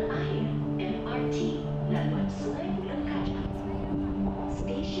stesen terakhir MRT laluan Sungai Buloh Kajang.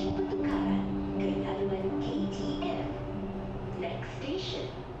 Stesen pertukaran ke laluan KTM. Next station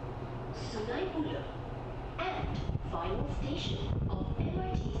Sungai Buloh and final station of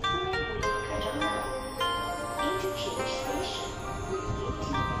MRT Sungai Buloh Kajang Line. Interchange station with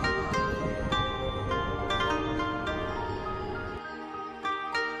KTM.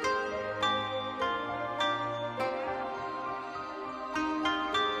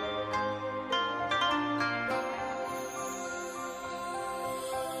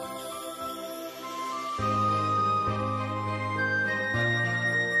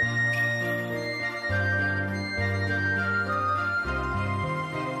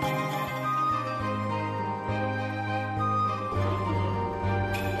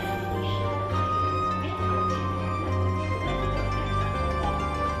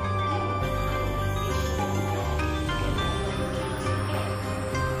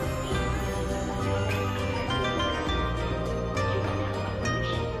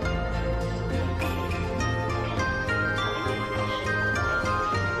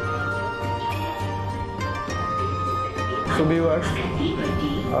 So viewers,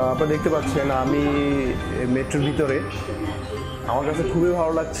 আপনারা দেখতে পাচ্ছেন আমি মেট্রোর ভিতরে, আমার কাছে খুবই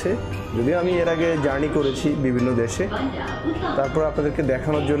ভালো লাগছে। যদিও আমি এর আগে জার্নি করেছি বিভিন্ন দেশে, তারপর আপনাদেরকে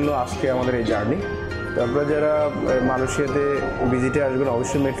দেখানোর জন্য আজকে আমাদের এই জার্নি। তো আপনারা যারা মালয়েশিয়াতে ভিজিটে আসবেন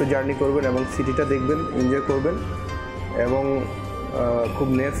অবশ্যই মেট্রো জার্নি করবেন এবং সিটিটা দেখবেন, এনজয় করবেন। এবং খুব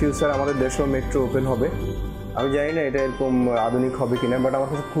নিয়ার ফিউচার আমাদের দেশেও মেট্রো ওপেন হবে। আমি জানি না এটা এরকম আধুনিক হবে কিনা, বাট আমার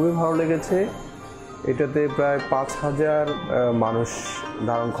কাছে খুবই ভালো লেগেছে। এটাতে প্রায় 5000 মানুষ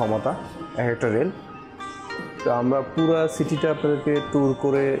ধারণ ক্ষমতা এক একটা রেল। তো আমরা পুরো সিটিটা আপনাদেরকে ট্যুর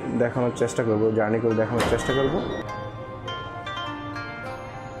করে দেখানোর চেষ্টা করব, জার্নি করে দেখানোর চেষ্টা করব।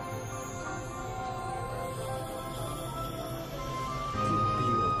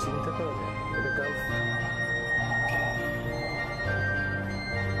 চিন্তা করা যায় এটা কাজ।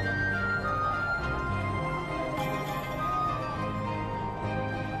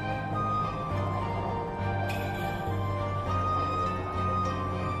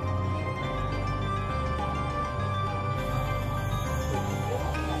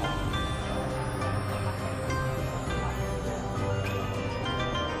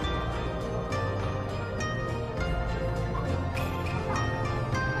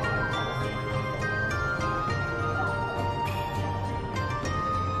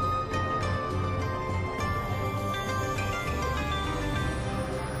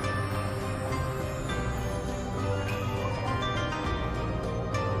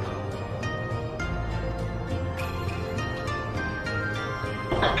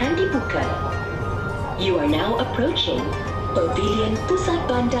 Akan dibuka. You are now approaching Pavilion Pusat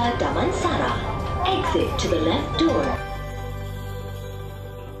Bandar Damansara. Exit to the left door.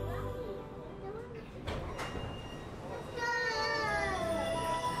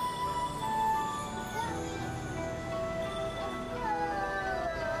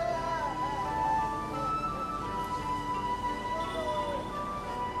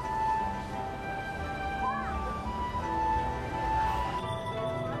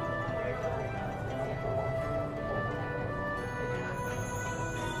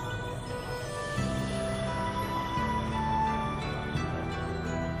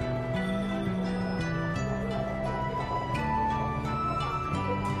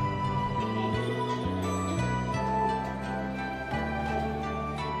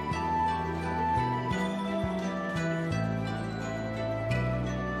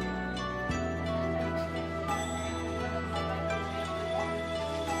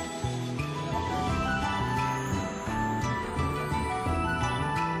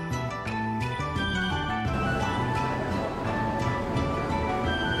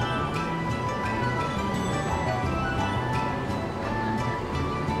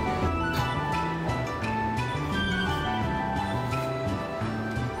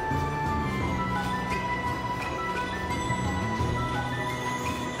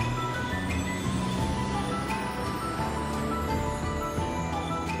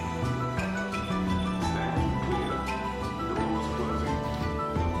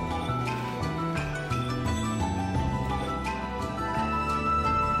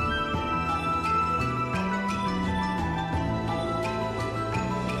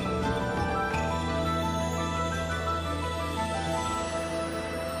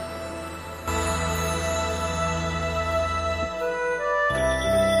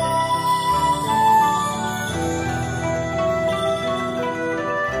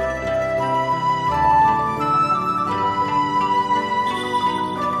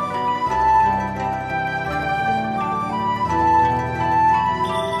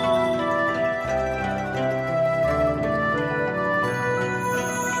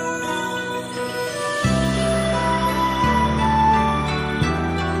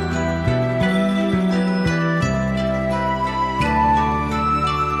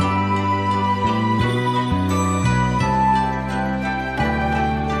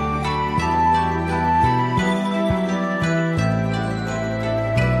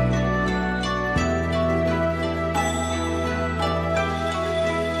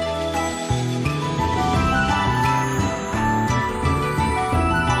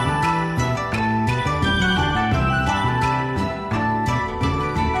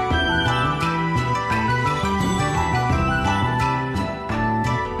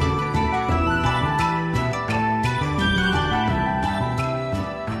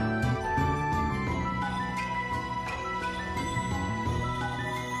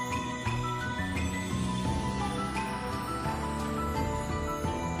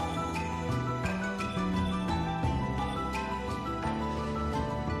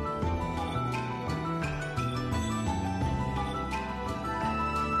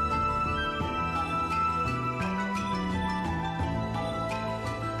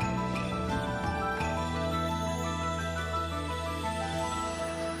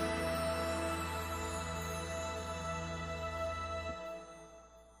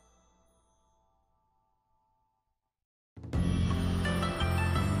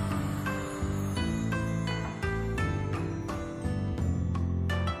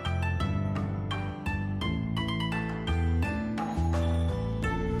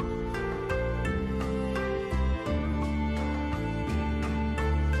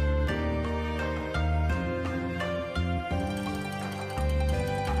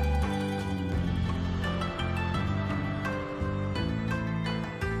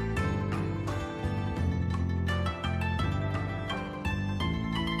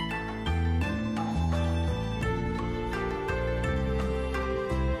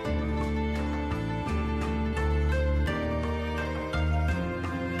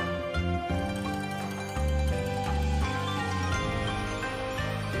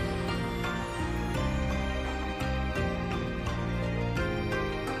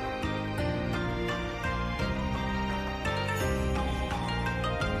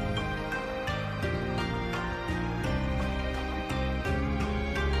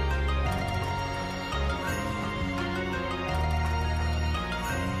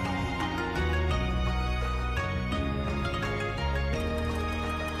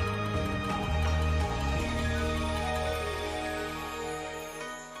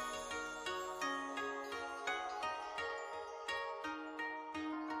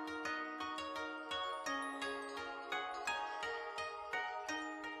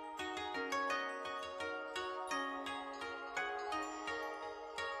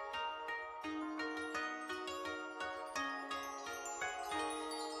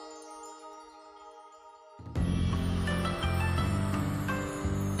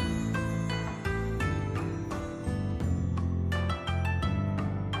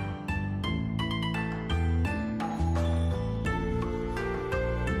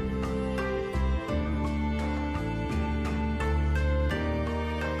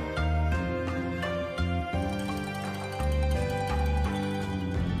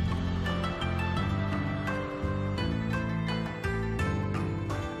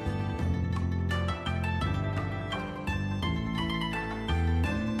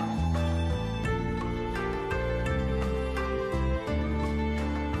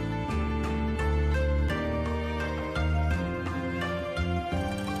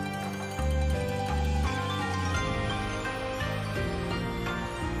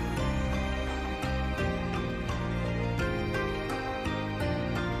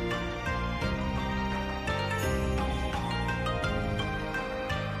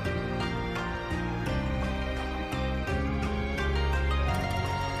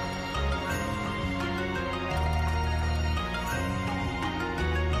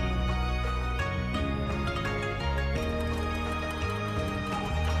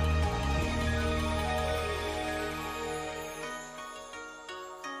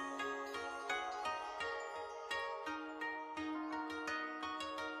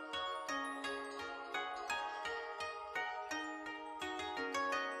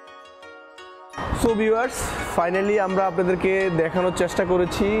 So viewers, finally আমরা আপনাদেরকে দেখানোর চেষ্টা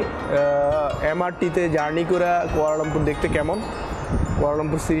করেছি এমআরটিতে জার্নি করে কুয়ালালামপুর দেখতে কেমন,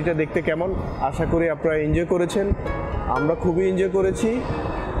 কুয়ালালামপুর সিটিটা দেখতে কেমন। আশা করি আপনারা এনজয় করেছেন, আমরা খুবই এনজয় করেছি।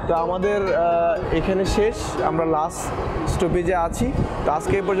 তো আমাদের এখানে শেষ, আমরা লাস্ট স্টপেজে আছি। তো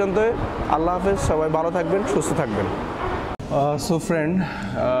আজকে এই পর্যন্ত, আল্লাহ হাফেজ, সবাই ভালো থাকবেন, সুস্থ থাকবেন। সো ফ্রেন্ড,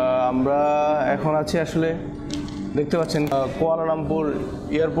 আমরা এখন আছি, আসলে দেখতে পাচ্ছেন কুয়ালালামপুর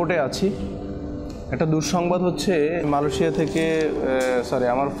এয়ারপোর্টে আছি। একটা দুঃসংবাদ হচ্ছে, মালয়েশিয়া থেকে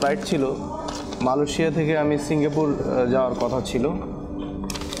আমার ফ্লাইট ছিল, মালয়েশিয়া থেকে আমি সিঙ্গাপুর যাওয়ার কথা ছিল।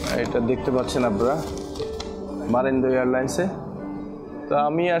 এটা দেখতে পাচ্ছেন আপনারা, মারিন্দো এয়ারলাইন্সে। তো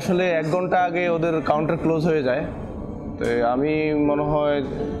আমি আসলে 1 ঘন্টা আগে ওদের কাউন্টার ক্লোজ হয়ে যায়, তো আমি মনে হয়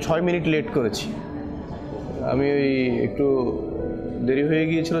 6 মিনিট লেট করেছি। আমি ওই একটু দেরি হয়ে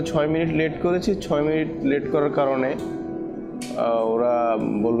গিয়েছিল, 6 মিনিট লেট করেছি। 6 মিনিট লেট করার কারণে ওরা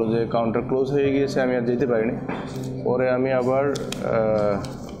বললো যে কাউন্টার ক্লোজ হয়ে গিয়েছে, আমি আর যেতে পারিনি। পরে আমি আবার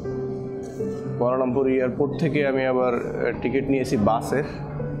কুয়ালালামপুর এয়ারপোর্ট থেকে আমি আবার টিকিট নিয়েছি বাসের।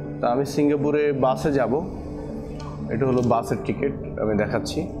 তা আমি সিঙ্গাপুরে বাসে যাব। এটা হলো বাসের টিকিট, আমি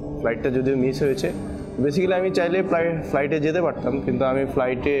দেখাচ্ছি। ফ্লাইটটা যদিও মিস হয়েছে, বেসিক্যালি আমি চাইলে ফ্লাইটে যেতে পারতাম, কিন্তু আমি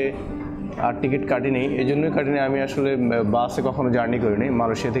ফ্লাইটে আর টিকিট কাটিনি। এই জন্যই কাটিনি, আমি আসলে বাসে কখনো জার্নি করিনি,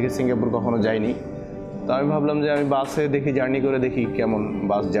 মালয়েশিয়া থেকে সিঙ্গাপুর কখনো যাইনি। তো আমি ভাবলাম যে আমি বাসে দেখি, জার্নি করে দেখি কেমন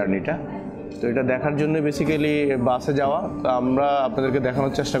বাস জার্নিটা। তো এটা দেখার জন্য বেসিক্যালি বাসে যাওয়া। তো আমরা আপনাদেরকে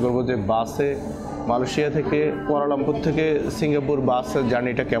দেখানোর চেষ্টা করব যে বাসে মালয়েশিয়া থেকে কুয়ালালামপুর থেকে সিঙ্গাপুর বাসের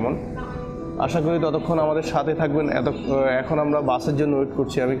জার্নিটা কেমন। আশা করি ততক্ষণ আমাদের সাথে থাকবেন। এখন আমরা বাসের জন্য ওয়েট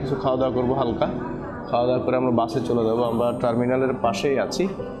করছি। আমি কিছু খাওয়া দাওয়া করবো, হালকা খাওয়া দাওয়া করে আমরা বাসে চলে যাবো। আমরা টার্মিনালের পাশেই আছি,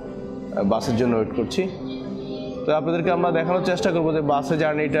 বাসের জন্য ওয়েট করছি। তো আপনাদেরকে আমরা দেখানোর চেষ্টা করবো যে বাসে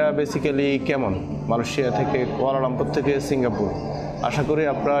জার্নিটা বেসিক্যালি কেমন, মালয়েশিয়া থেকে কুয়ালালামপুর থেকে সিঙ্গাপুর। আশা করি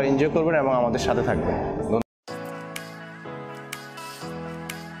আপনারা এনজয় করবেন এবং আমাদের সাথে থাকবেন।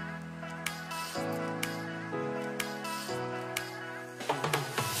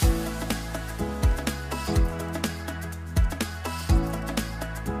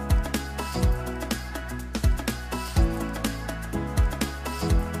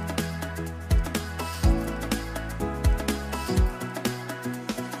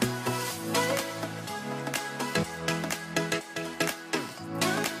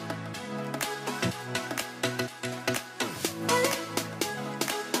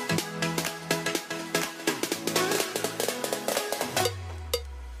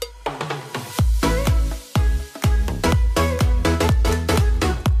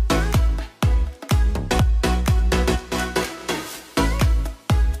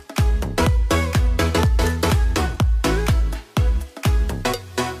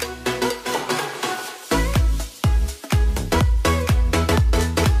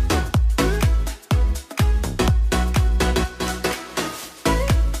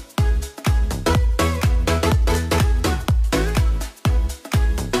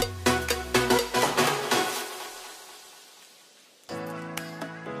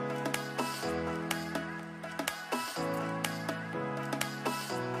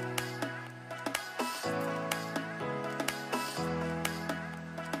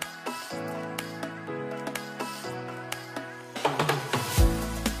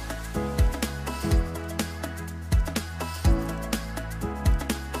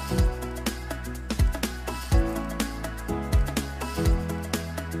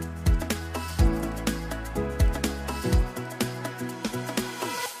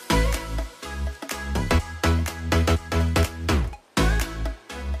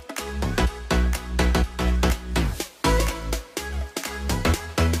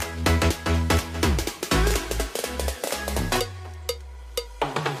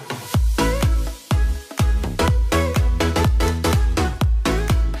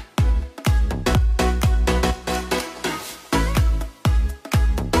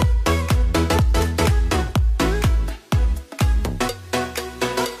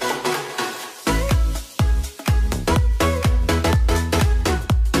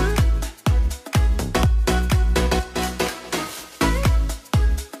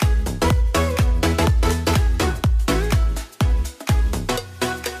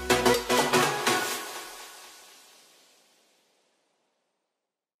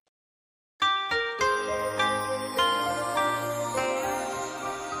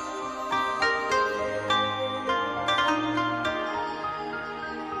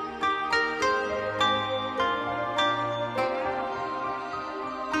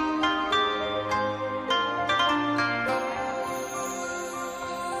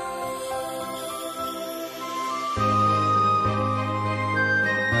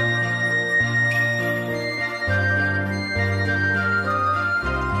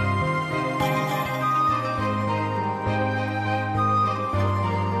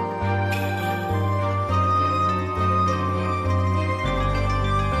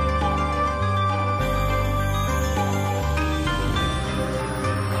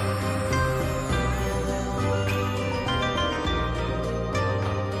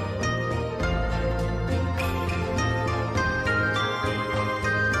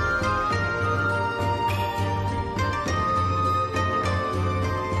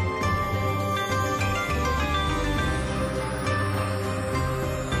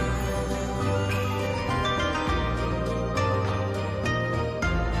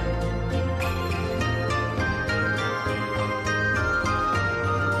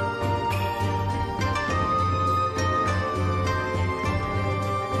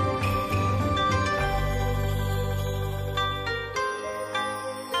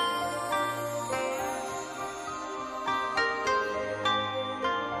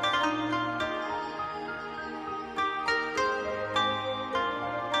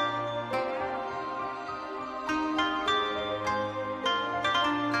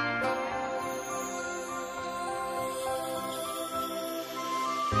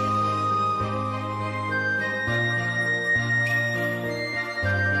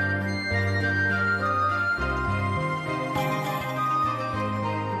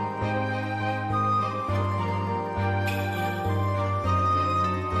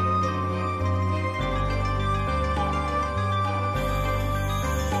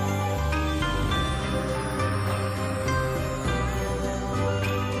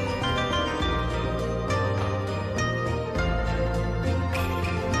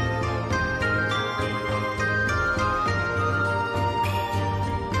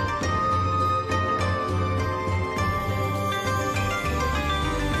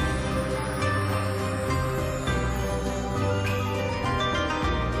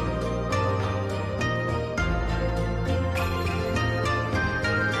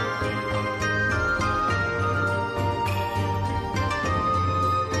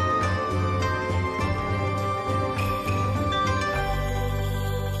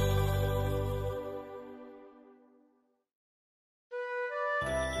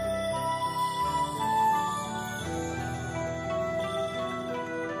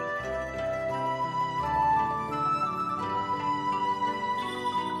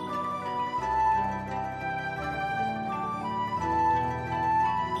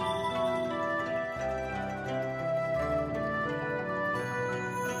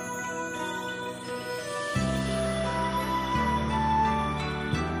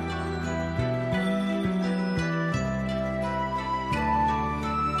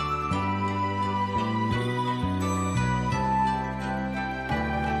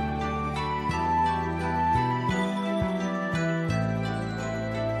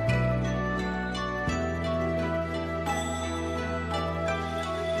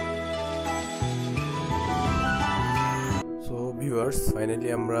 ভিউয়ার্স, ফাইনালি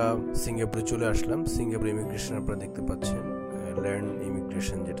আমরা সিঙ্গাপুরে চলে আসলাম। সিঙ্গাপুর ইমিগ্রেশন আপনারা দেখতে পাচ্ছেন, ল্যান্ড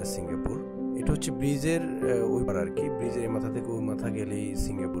ইমিগ্রেশন যেটা সিঙ্গাপুর। এটা হচ্ছে ব্রিজের ওই পার আর কি, ব্রিজের এই মাথা থেকে ওই মাথা গেলেই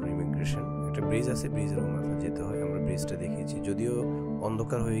সিঙ্গাপুর ইমিগ্রেশন। একটা ব্রিজ আছে, ব্রিজের ওই মাথা যেতে হয়। আমরা ব্রিজটা দেখিয়েছি, যদিও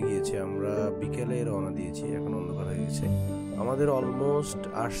অন্ধকার হয়ে গিয়েছে, আমরা বিকেলে রওনা দিয়েছি, এখন অন্ধকার হয়ে গেছে। আমাদের অলমোস্ট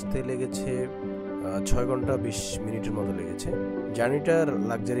আসতে লেগেছে 6 ঘন্টা 20 মিনিটের মতো লেগেছে। জার্নিটার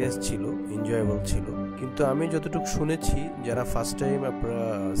লাক্সারিয়াস ছিল, এনজয়েবল ছিল, কিন্তু আমি যতটুকু শুনেছি যারা ফার্স্ট টাইম আপনারা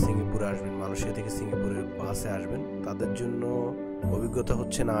সিঙ্গাপুরে আসবেন, মালয়েশিয়া থেকে সিঙ্গাপুরের বাসে আসবেন, তাদের জন্য অভিজ্ঞতা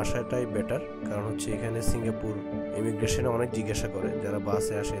হচ্ছে না আসাটাই বেটার। কারণ হচ্ছে এখানে সিঙ্গাপুর ইমিগ্রেশনে অনেক জিজ্ঞাসা করে, যারা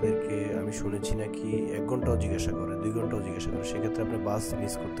বাসে আসে এদেরকে আমি শুনেছি নাকি 1 ঘন্টাও জিজ্ঞাসা করে, 2 ঘন্টাও জিজ্ঞাসা করে। সেক্ষেত্রে আপনি বাস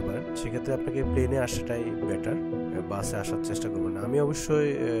মিস করতে পারেন। সেক্ষেত্রে আপনাকে প্লেনে আসাটাই বেটার, বাসে আসার চেষ্টা করবেন না। আমি অবশ্যই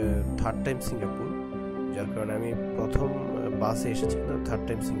 3rd টাইম সিঙ্গাপুর, যার কারণে আমি প্রথম বাসে এসেছি, না 3rd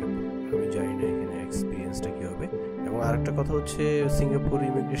টাইম সিঙ্গাপুর। আমি জানি না এখানে এক্সপিরিয়েন্সটা কী হবে। এবং আরেকটা কথা হচ্ছে সিঙ্গাপুর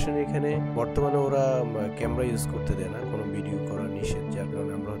ইমিগ্রেশন এখানে বর্তমানে ওরা ক্যামেরা ইউজ করতে দেয় না, কোনো ভিডিও করা নিষেধ, যার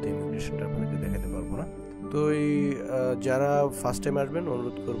কারণে আমরা হয়তো ইমিগ্রেশনটা আপনাদেরকে দেখাতে পারবো না। তো এই যারা ফার্স্ট টাইম আসবেন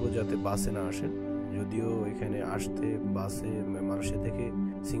অনুরোধ করবো যাতে বাসে না আসেন। যদিও এখানে আসতে বাসে মালয়েশিয়া থেকে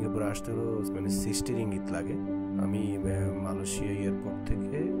সিঙ্গাপুরে আসতে হলো মানে 60 রিঙ্গিত লাগে। আমি মালয়েশিয়া এয়ারপোর্ট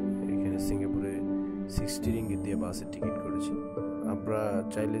থেকে এখানে সিঙ্গাপুরে 60 রিঙ্গিত দিয়ে বাসের টিকিট করেছি। আপনারা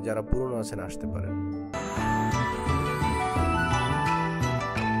চাইলে যারা পুরনো আছেন আসতে পারেন।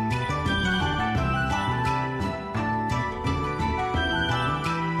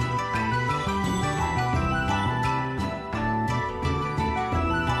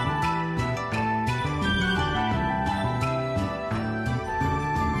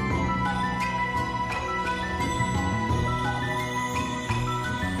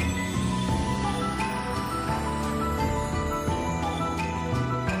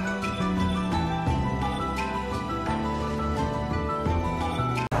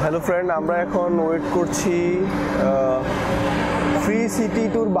 হ্যালো ফ্রেন্ড, আমরা এখন ওয়েট করছি ফ্রি সিটি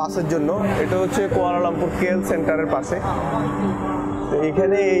ট্যুর বাসের জন্য। এটা হচ্ছে কুয়ালালামপুর কেএল সেন্টারের পাশে।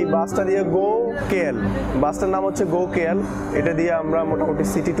 এখানে এই বাসটা দিয়ে গো কেএল, বাসটার নাম হচ্ছে গো কেএল। এটা দিয়ে আমরা মোটামুটি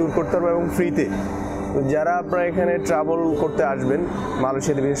সিটি ট্যুর করতে পারবো এবং ফ্রিতে। যারা আপনারা এখানে ট্রাভেল করতে আসবেন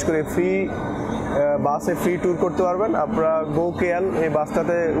মালয়েশিয়াতে, বিশেষ করে ফ্রি বাসে ফ্রি ট্যুর করতে পারবেন। আপনারা গো কেএল এই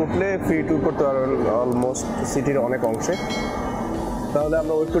বাসটাতে উঠলে ফ্রি ট্যুর করতে পারবেন অলমোস্ট সিটির অনেক অংশে। তাহলে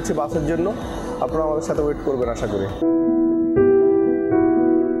আমরা ওয়েট করছি বাসের জন্য, আপনারা আমাদের সাথে ওয়েট করবেন আশা করি।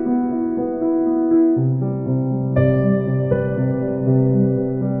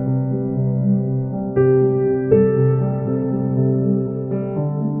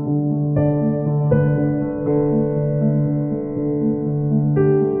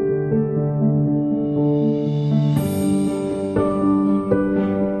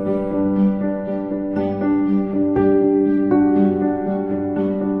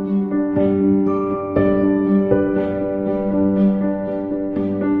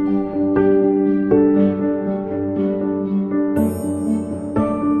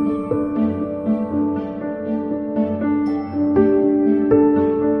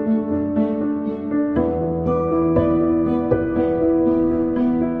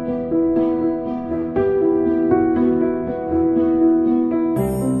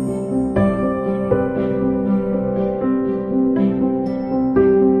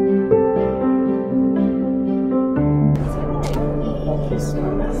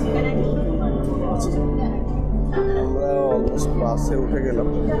 আমরা অলমোস্ট বাসে উঠে গেলাম,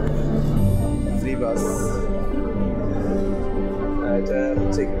 ফ্রি বাস। এটা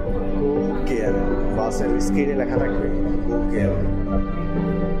হচ্ছে গো কেয়ার, বাসের স্ক্রিনে লেখা থাকবে গো কেয়ার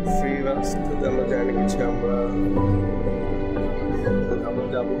ফ্রি বাস। যদি আমরা জানি কিছু, আমরা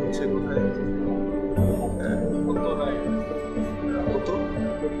যাবো হচ্ছে কোথায়, উত্তরায়ণ।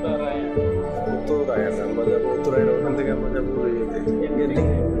 আমরা যাবো উত্তরায়ণ, ওখান থেকে আমরা যাবো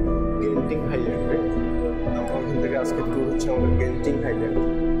গেন্টিং হাইল্যান্ড। আমরা ওখান থেকে আজকে ট্যুর হচ্ছে আমাদের গেন্টিং হাইল্যান্ড।